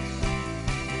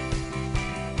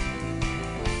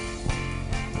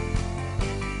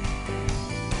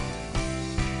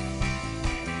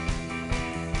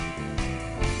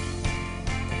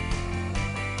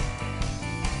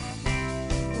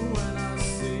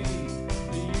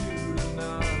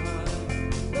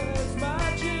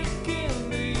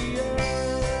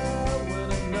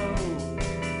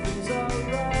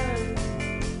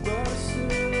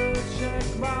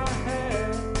 My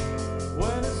hair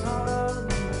when it's hard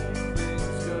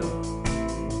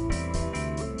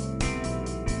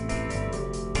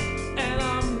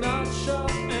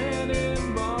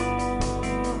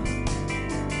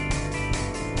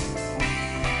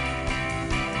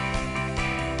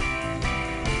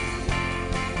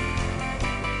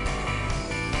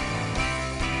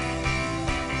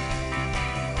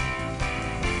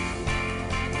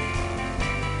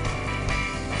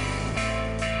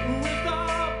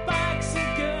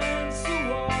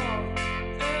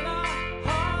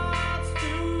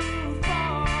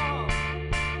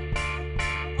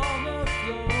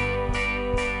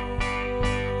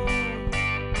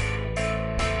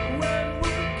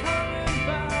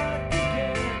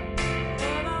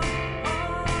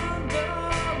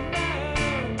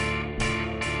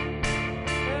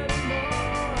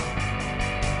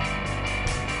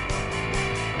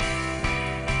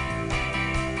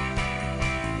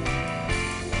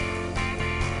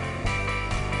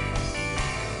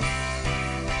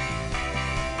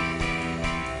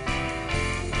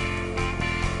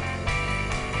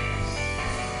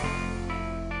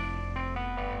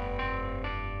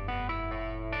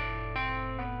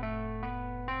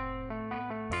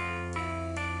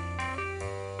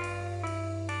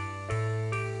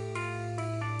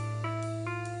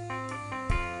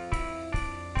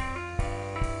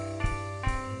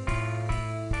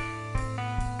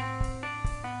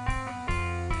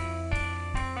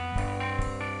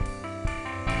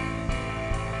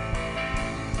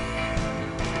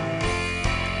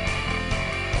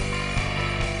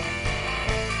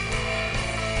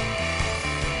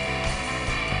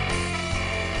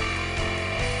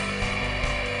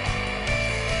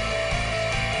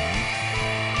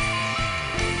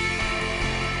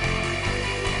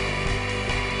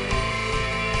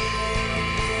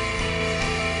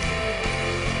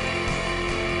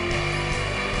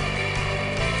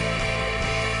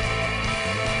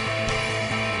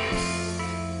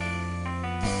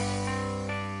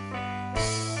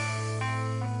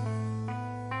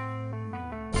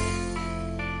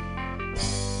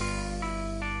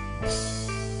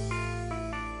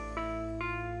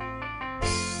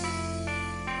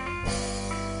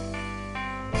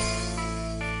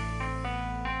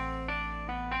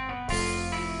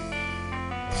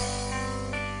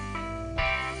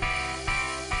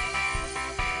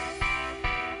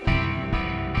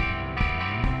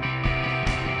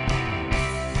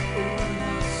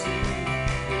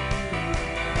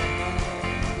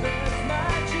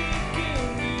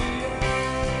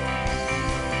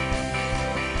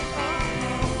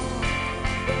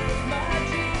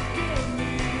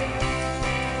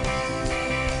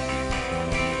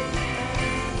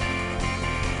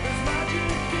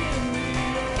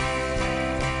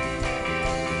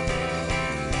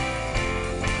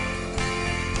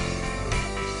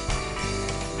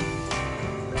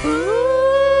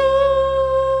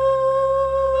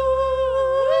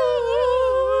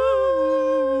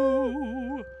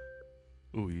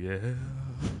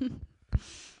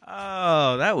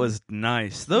Oh, that was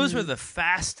nice. Those were the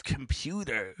fast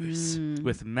computers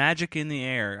with magic in the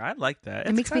air. I like that.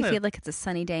 It makes me feel like it's a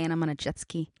sunny day and I'm on a jet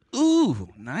ski. Ooh,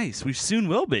 nice. We soon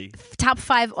will be. Top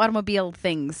 5 automobile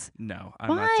things. No,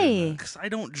 I'm not doing that. Because I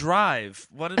don't drive.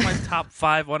 What is my top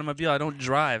 5 automobile? I don't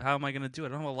drive. How am I going to do it? I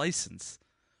don't have a license.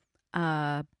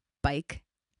 Bike.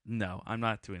 No, I'm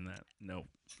not doing that. No.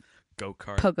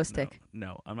 Go-kart. Pogo stick.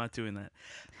 No, I'm not doing that.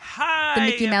 Hi, the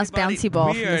Mickey Mouse everybody. bouncy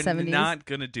ball we from the 70s. We are not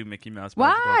going to do Mickey Mouse bouncy Why?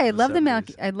 ball from I love the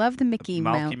Milky. I love the Mickey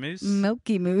Milky Moose.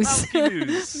 Milky Moose. Milky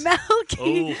Moose.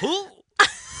 Milky. Oh.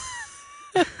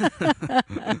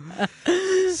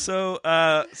 So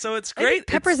it's great.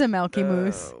 Pepper's a Milky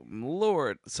Moose.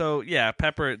 Lord. So yeah,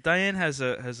 Pepper. Diane has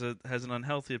an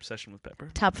unhealthy obsession with Pepper.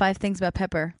 Top 5 things about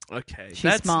Pepper. Okay, She's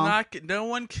that's small. not. No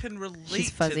one can relate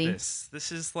She's fuzzy. to this.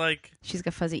 This is like she's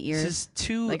got fuzzy ears. This is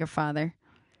too like her father.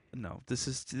 No, this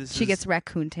is. She gets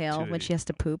raccoon tail when she has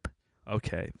to poop.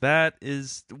 Okay, that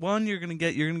is one you're gonna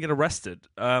get arrested.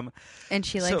 And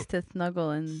she likes to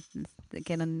snuggle and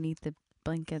get underneath the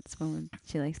blankets when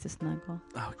she likes to snuggle.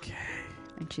 Okay.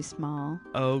 And she's small.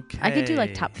 Okay. I could do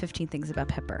like top 15 things about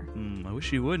Pepper. I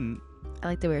wish you wouldn't. I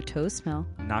like the way her toes smell.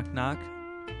 Knock knock.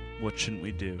 What shouldn't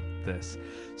we do? This.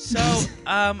 So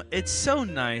it's so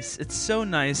nice. It's so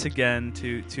nice again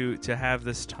to have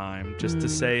this time just to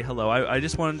say hello. I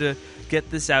just wanted to get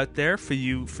this out there for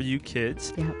you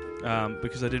kids. Yeah.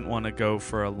 Because I didn't want to go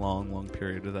for a long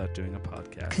period without doing a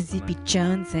podcast. Because you'd be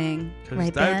jonesing,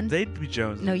 right, Ben? They'd be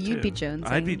jonesing. No, you'd too. be jonesing.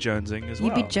 I'd be jonesing as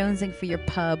well. You'd be jonesing for your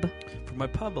pub. For my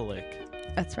public.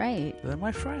 That's right. They're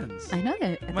my friends. I know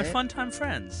that. My fun time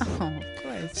friends. Oh, of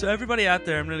course. So everybody out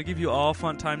there, I'm going to give you all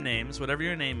fun time names, whatever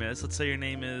your name is. Let's say your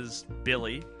name is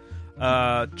Billy.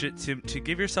 To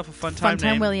give yourself a fun time name. Fun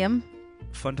time William.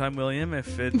 Fun time William,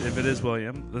 if it is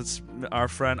William. That's our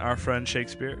friend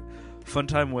Shakespeare.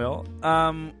 Funtime Will,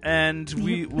 and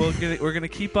we're gonna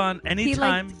keep on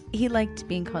anytime. He liked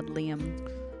being called Liam.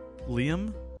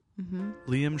 Liam,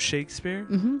 Liam Shakespeare.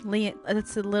 Liam.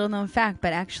 That's a little known fact,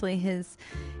 but actually his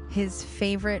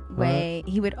favorite way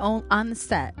he would on the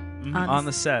set. On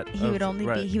the set, he would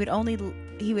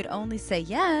only say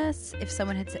yes if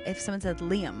someone said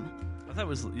Liam. I thought it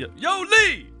was Yo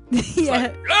Lee. Yeah.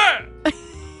 Like,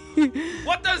 yeah.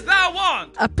 What does thou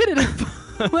want? A bit of.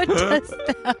 What does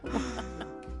that want?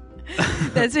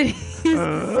 That's what he used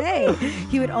to say.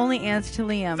 He would only answer to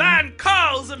Liam. Thine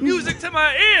calls of music to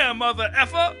my ear, mother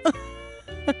effer.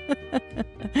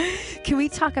 Can we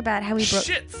talk about how he broke...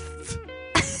 Shit.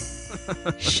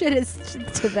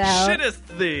 Shittest to thou.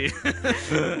 Shittest thee.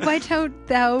 Why don't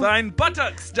thou... Thine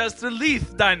buttocks does release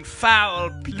thine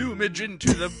foul plumage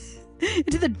into the...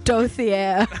 into the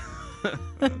Dothier.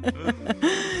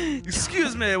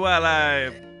 Excuse me while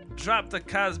I... drop the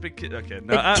Cosby kid. Okay,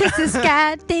 no. Kiss the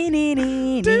sky.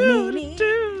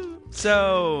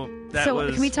 So that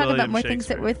was. Can we talk William about more things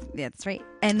that worth? Yeah, that's right.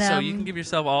 And so you can give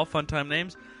yourself all fun time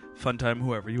names. Fun time,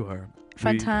 whoever you are.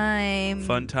 Fun time.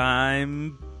 Fun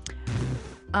time.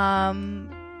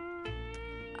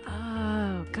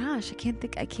 Oh gosh, I can't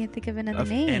think of another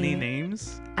name. Any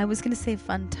names? I was gonna say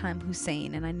Fun Time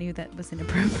Hussein, and I knew that was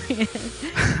inappropriate.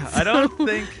 I don't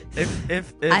think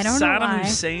if I don't Saddam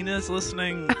Hussein is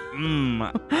listening,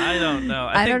 I don't know.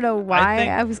 I don't know why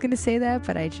I was gonna say that,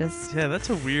 but I just that's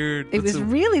a weird. It was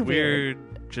really weird.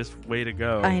 Just way to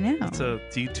go. I know. It's a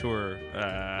detour.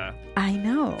 I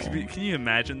know. Can you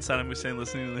imagine Saddam Hussein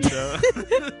listening to the show?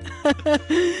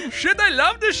 Should I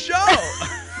love the show?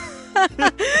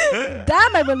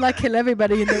 Damn, I will not kill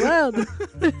everybody in the world.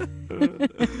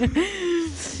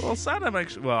 Well, Saddam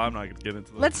actually... Well, I'm not going to get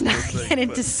into that. Let's not get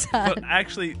into Saddam. But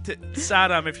actually,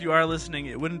 Saddam, if you are listening,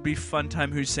 it wouldn't be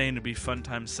Funtime Hussein, it would be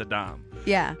Funtime Saddam.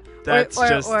 Yeah. That's or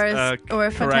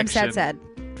Funtime Sad,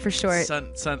 for short.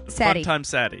 Saddy. Funtime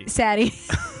Saddy. Saddy.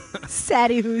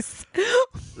 Saddy Hoos.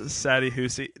 Saddy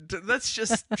Hoosey. Let's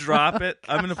just drop it.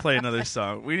 I'm going to play another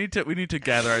song. We need to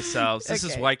gather ourselves. This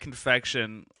is White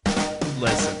Confection.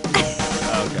 Listen.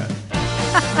 Okay.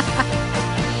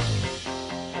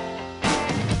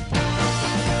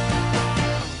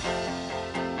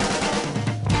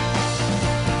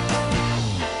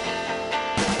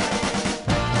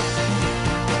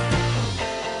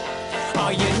 Oh,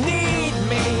 you need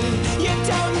me, you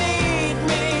don't need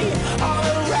me. All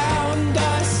around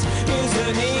us is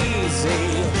an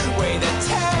easy way to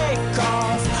take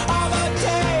off all the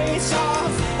days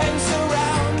off and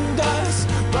surround us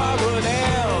by what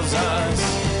ails us.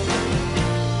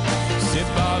 Sit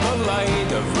by the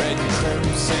light of red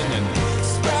crimson and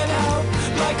spread out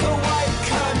like a white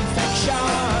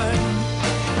confection.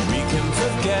 We can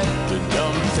forget the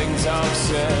dumb things I've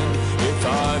said if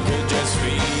I could just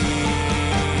feel.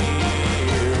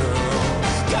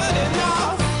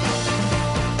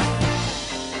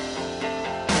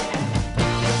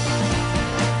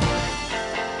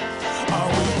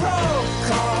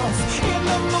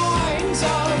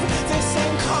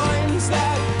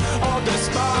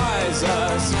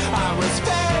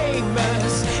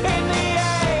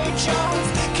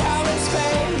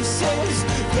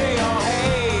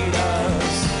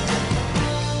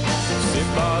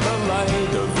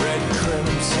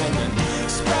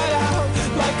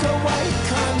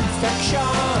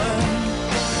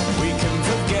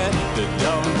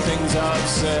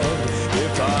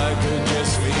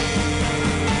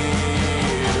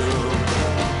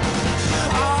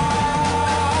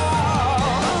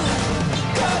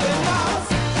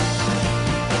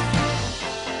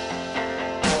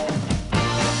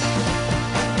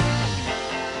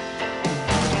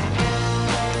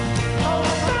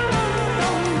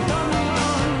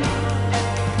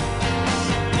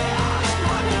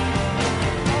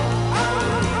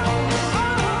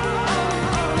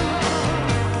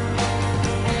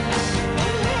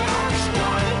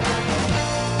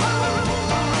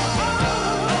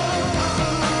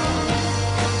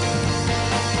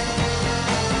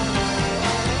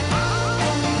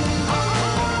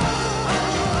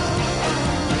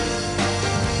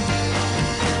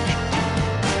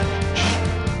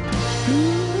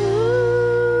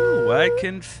 by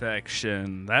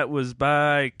Confection. That was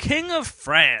by King of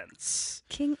France.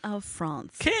 King of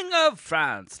France. King of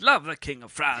France. Love the King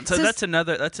of France. So that's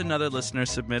another listener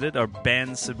submitted or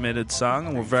band submitted song,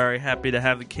 and we're very happy to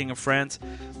have the King of France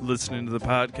listening to the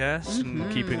podcast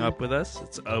and keeping up with us.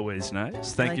 It's always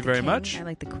nice. Thank you very much. I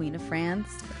like the Queen of France.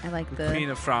 I like the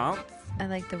Queen of France. I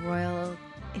like the Royal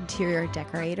Interior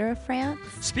Decorator of France.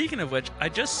 Speaking of which, I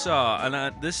just saw,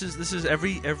 and this is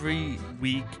every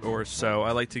week or so,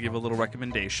 I like to give a little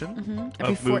recommendation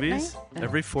of movies. No.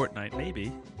 Every fortnight,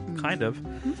 maybe, kind of.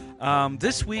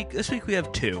 This week we have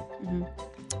two.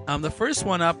 The first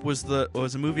one up was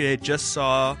a movie I just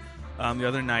saw the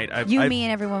other night. Me,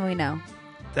 and Everyone We Know.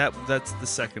 That's the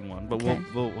second one, but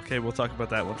Okay. we'll talk about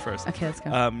that one first. Okay, let's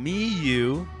go.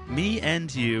 Me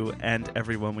and You, and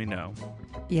Everyone We Know.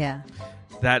 Yeah.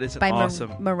 That is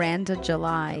awesome. Miranda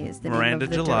July is the name of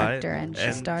the director, and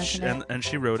she stars in it. And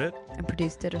she wrote it. And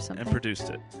produced it or something.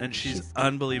 And she's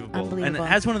unbelievable. And it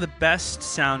has one of the best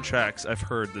soundtracks I've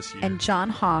heard this year. And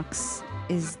John Hawkes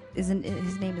isn't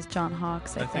his name is John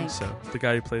Hawkes, I think. So. The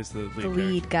guy who plays the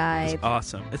lead guy. It's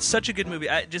awesome. It's such a good movie.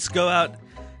 Just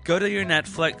go to your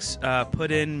Netflix,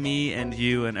 put in Me and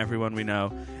You and Everyone We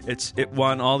Know. It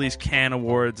won all these Cannes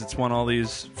awards. It's won all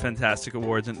these fantastic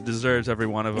awards, and it deserves every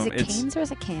one of them. Is it Cannes or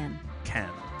is it Cannes?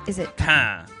 Cannes. Is it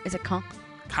Cannes? Is it Cannes?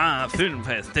 Cannes Film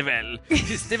Festival.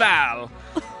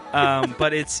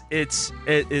 But it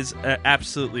is an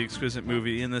absolutely exquisite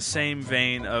movie in the same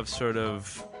vein of sort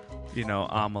of,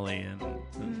 Amelie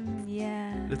and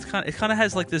yeah. It kind of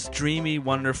has like this dreamy,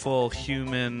 wonderful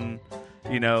human.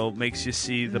 Makes you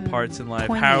see the parts in life.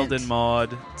 Poignant. Harold and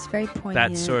Maude. It's very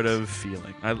poignant. That sort of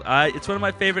feeling. It's one of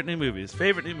my favorite new movies.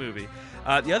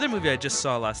 The other movie I just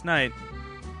saw last night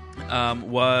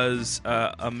was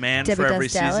A Man Debbie for Every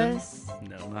Does Dallas? Season.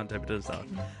 No, not Debbie Does Dallas.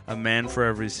 A Man for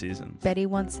Every Season. Betty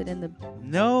wants it in the...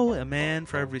 No, A Man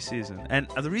for Every Season. And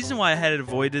the reason why I had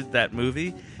avoided that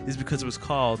movie is because it was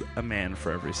called A Man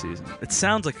for Every Season. It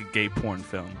sounds like a gay porn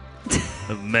film.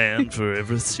 A man for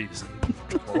every season.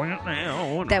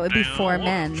 That would be 4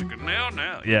 men.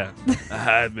 Yeah.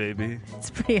 Hi, baby.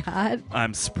 It's pretty hot.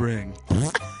 I'm spring.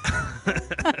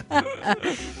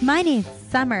 My name's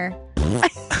Summer.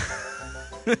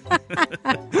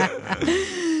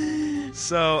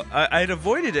 So I'd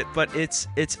avoided it, but it's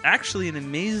actually an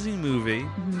amazing movie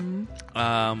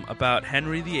about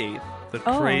Henry VIII, the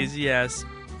crazy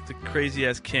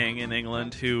ass king in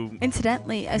England who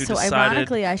incidentally who so decided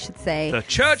ironically I should say the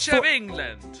Church of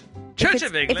England.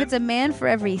 If it's a man for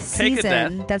every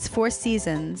season, that's 4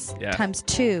 seasons times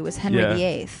 2 is Henry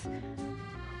VIII.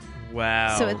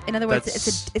 Wow. So in other words,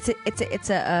 it's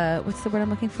a what's the word I'm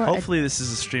looking for? Hopefully this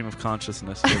is a stream of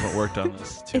consciousness. You haven't worked on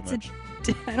this too much.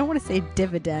 I don't want to say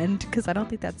dividend because I don't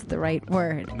think that's the right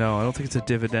word. No, I don't think it's a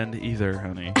dividend either,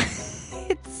 honey.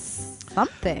 It's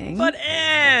something. But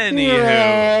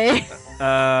anyway.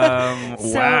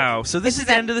 Wow. So this is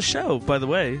the end of the show, by the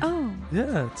way. Oh.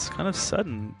 Yeah, it's kind of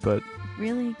sudden, but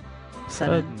really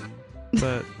sudden.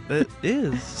 But it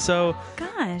is. So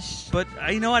gosh. But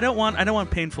I don't want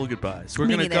painful goodbyes. We're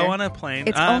gonna go on a plane.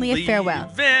 It's only a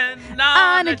farewell.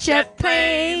 On a jet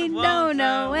plane.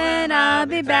 No, when I'll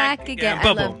be back again.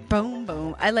 I love boom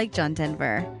boom. I like John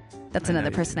Denver. That's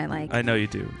another person I like. I know you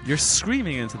do. You're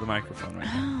screaming into the microphone right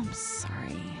now. Oh, I'm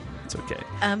sorry. It's okay.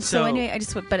 So anyway,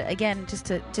 but again, just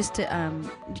to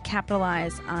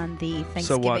capitalize on the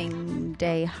Thanksgiving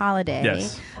Day holiday,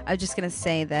 yes. I was just gonna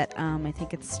say that I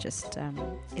think it's just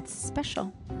it's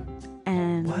special.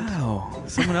 And wow,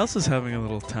 someone else is having a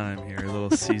little time here, a little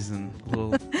season, a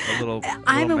little.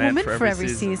 I'm a man woman for every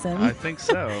season. I think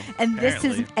so. And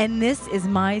this is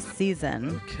my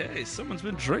season. Okay, someone's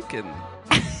been drinking.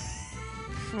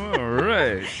 All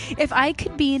right. If I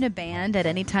could be in a band at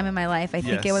any time in my life, I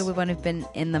think I would want to have been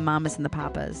in the Mamas and the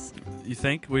Papas. You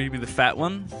think? Would you be the fat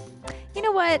one? You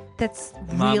know what? That's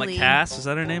Mama really... Cass? Was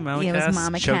that her name? Mama Cass? It was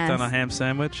Mama Choked Cass. on a ham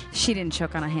sandwich? She didn't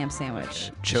choke on a ham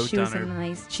sandwich. Choked on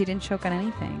her... She didn't choke on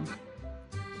anything.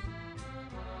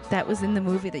 That was in the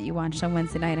movie that you watched on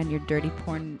Wednesday night on your Dirty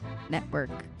Porn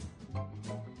Network.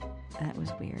 That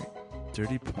was weird.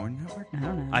 Dirty Porn Network? I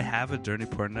don't know. I have a Dirty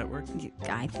Porn Network?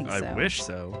 I think so. I wish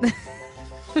so.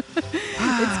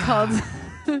 It's called...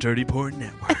 Dirty Porn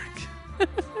Network.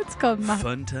 It's called...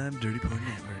 Fun Time Dirty Porn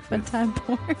Network. Fun Time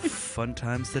Porn. Fun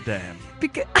Times the Dam.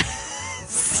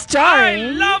 Starring...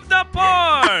 I love the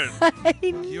porn! I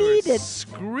need it.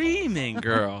 Screaming,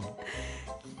 girl.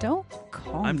 Don't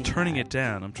call me I'm turning that. it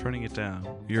down. I'm turning it down.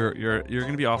 You're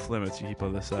going to be off limits. You keep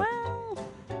all this up. Well...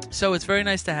 So it's very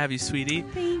nice to have you, sweetie.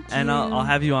 Thank you. And I'll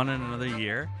have you on in another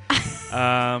year.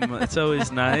 It's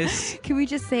always nice. Can we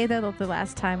just say that the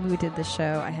last time we did the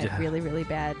show, I had really, really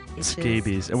bad itches.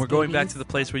 Scabies. And we're going back to the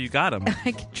place where you got them.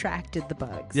 I contracted the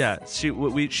bugs. Yeah,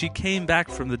 she came back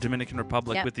from the Dominican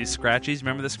Republic with these scratchies.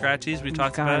 Remember the scratchies we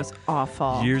talked about? It was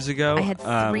awful. Years ago? I had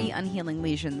 3 unhealing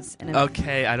lesions.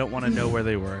 Okay, I don't want to know where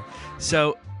they were.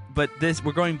 So... But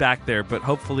we're going back there, but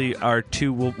hopefully our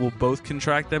two will both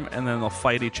contract them, and then they'll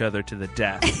fight each other to the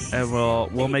death, and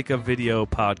we'll make a video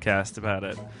podcast about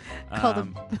it.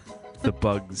 Called the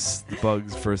bugs versus bug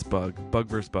versus bug. Bug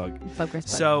versus bug.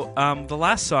 So the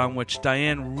last song, which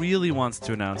Diane really wants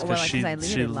to announce because she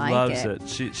loves it.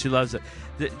 She loves it.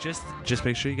 Just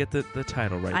make sure you get the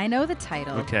title right. I know the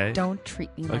title. Okay. Don't treat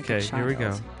me like a child. Okay, here we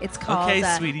go. It's called... Okay,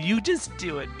 sweetie, you just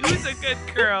do it. Who's a good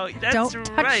girl? That's Don't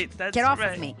right. touch. That's Get off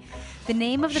right. of me. The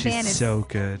name of the band is... so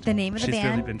good. The name of the She's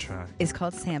band really been trying. is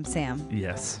called Sam Sam.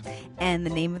 Yes. And the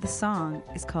name of the song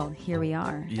is called Here We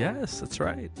Are. Yes, that's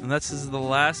right. And this is the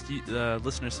last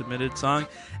listener submitted song,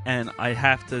 and I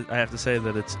have to say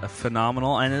that it's a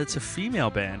phenomenal, and it's a female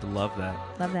band. Love that.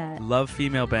 Love that. Love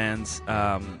female bands,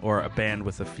 or a band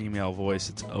with a female voice.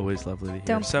 It's always lovely to hear.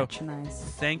 Don't so, patronize.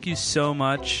 Thank you so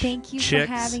much. Thank you chicks,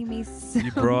 for having me.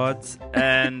 You broads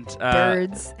and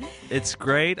birds. It's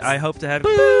great. I hope to have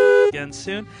you again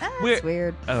soon. That's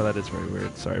weird. Oh, that is very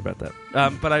weird. Sorry about that.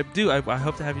 But I do. I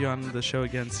hope to have you on the show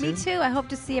again soon. Me too. I hope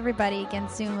to see everybody again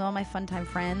soon with all my Funtime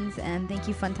friends. And thank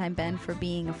you, Funtime Ben, for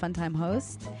being a Funtime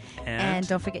host. And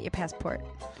don't forget your passport.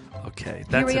 Okay.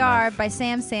 Here we are by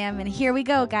Sam Sam, and here we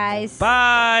go, guys.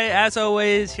 Bye. As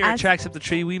always, here at Tracks Up the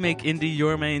Tree, we make indie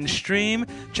your mainstream.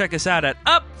 Check us out at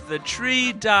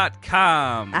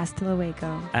upthetree.com. Hasta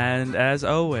luego. And as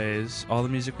always, all the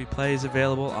music we play is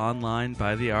available online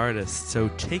by the artist. So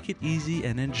take it easy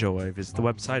and enjoy. Visit the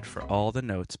website for all the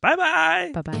notes.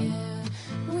 Bye-bye. Bye-bye.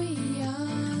 We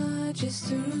are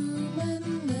just a room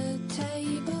and a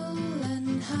table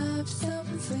and have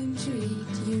something to eat.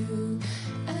 You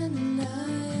and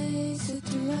I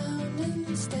sit around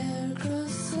and stare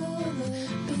across all the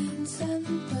beans and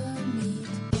the meat.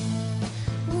 Yeah,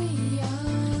 we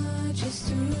are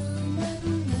just a room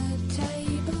and a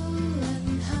table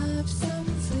and have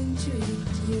something to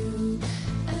eat. You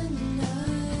and I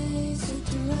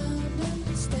sit around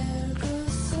and stare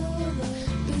across all the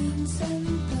beans and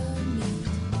the meat.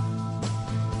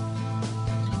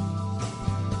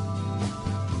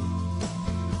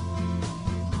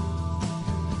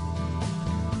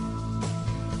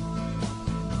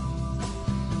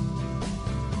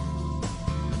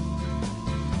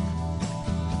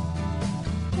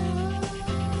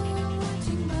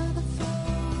 Waiting by the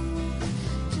phone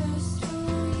just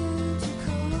for you to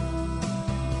call.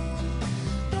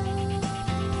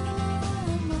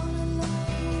 I'm all alone.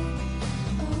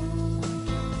 Oh,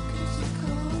 could you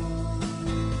call?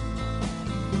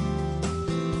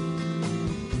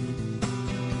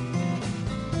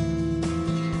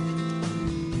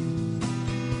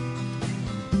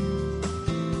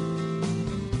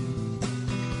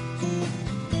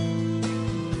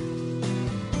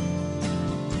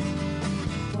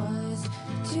 Was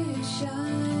too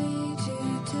shy to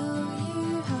tell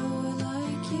you how I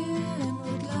like you and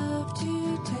would love to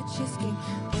touch your skin.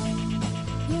 When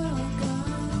you're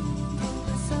gone, pour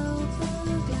myself a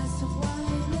glass of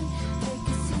wine and take a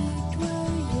seat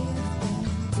where you've been.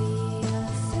 See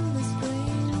us in the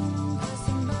spring,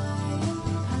 passing by in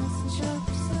passing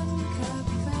shops and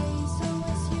cafes.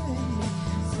 Always you and me,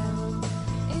 so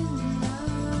in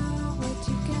love, we're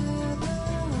together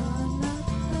or not.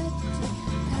 That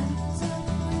depends on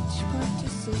which part you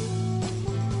see.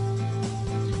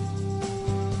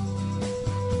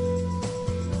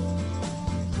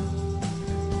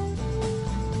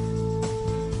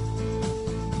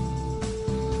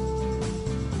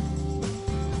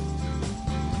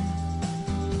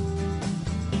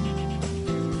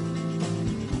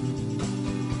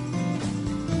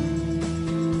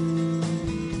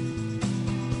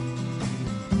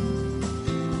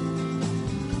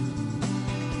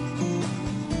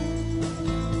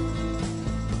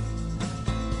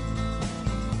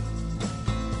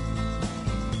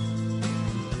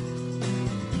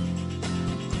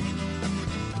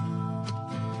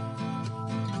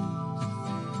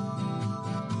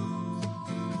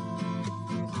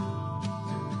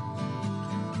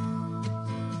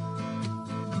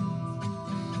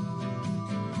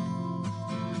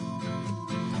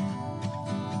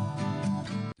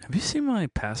 Have you seen my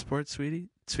passport, sweetie?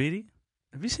 Sweetie?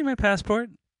 Have you seen my passport?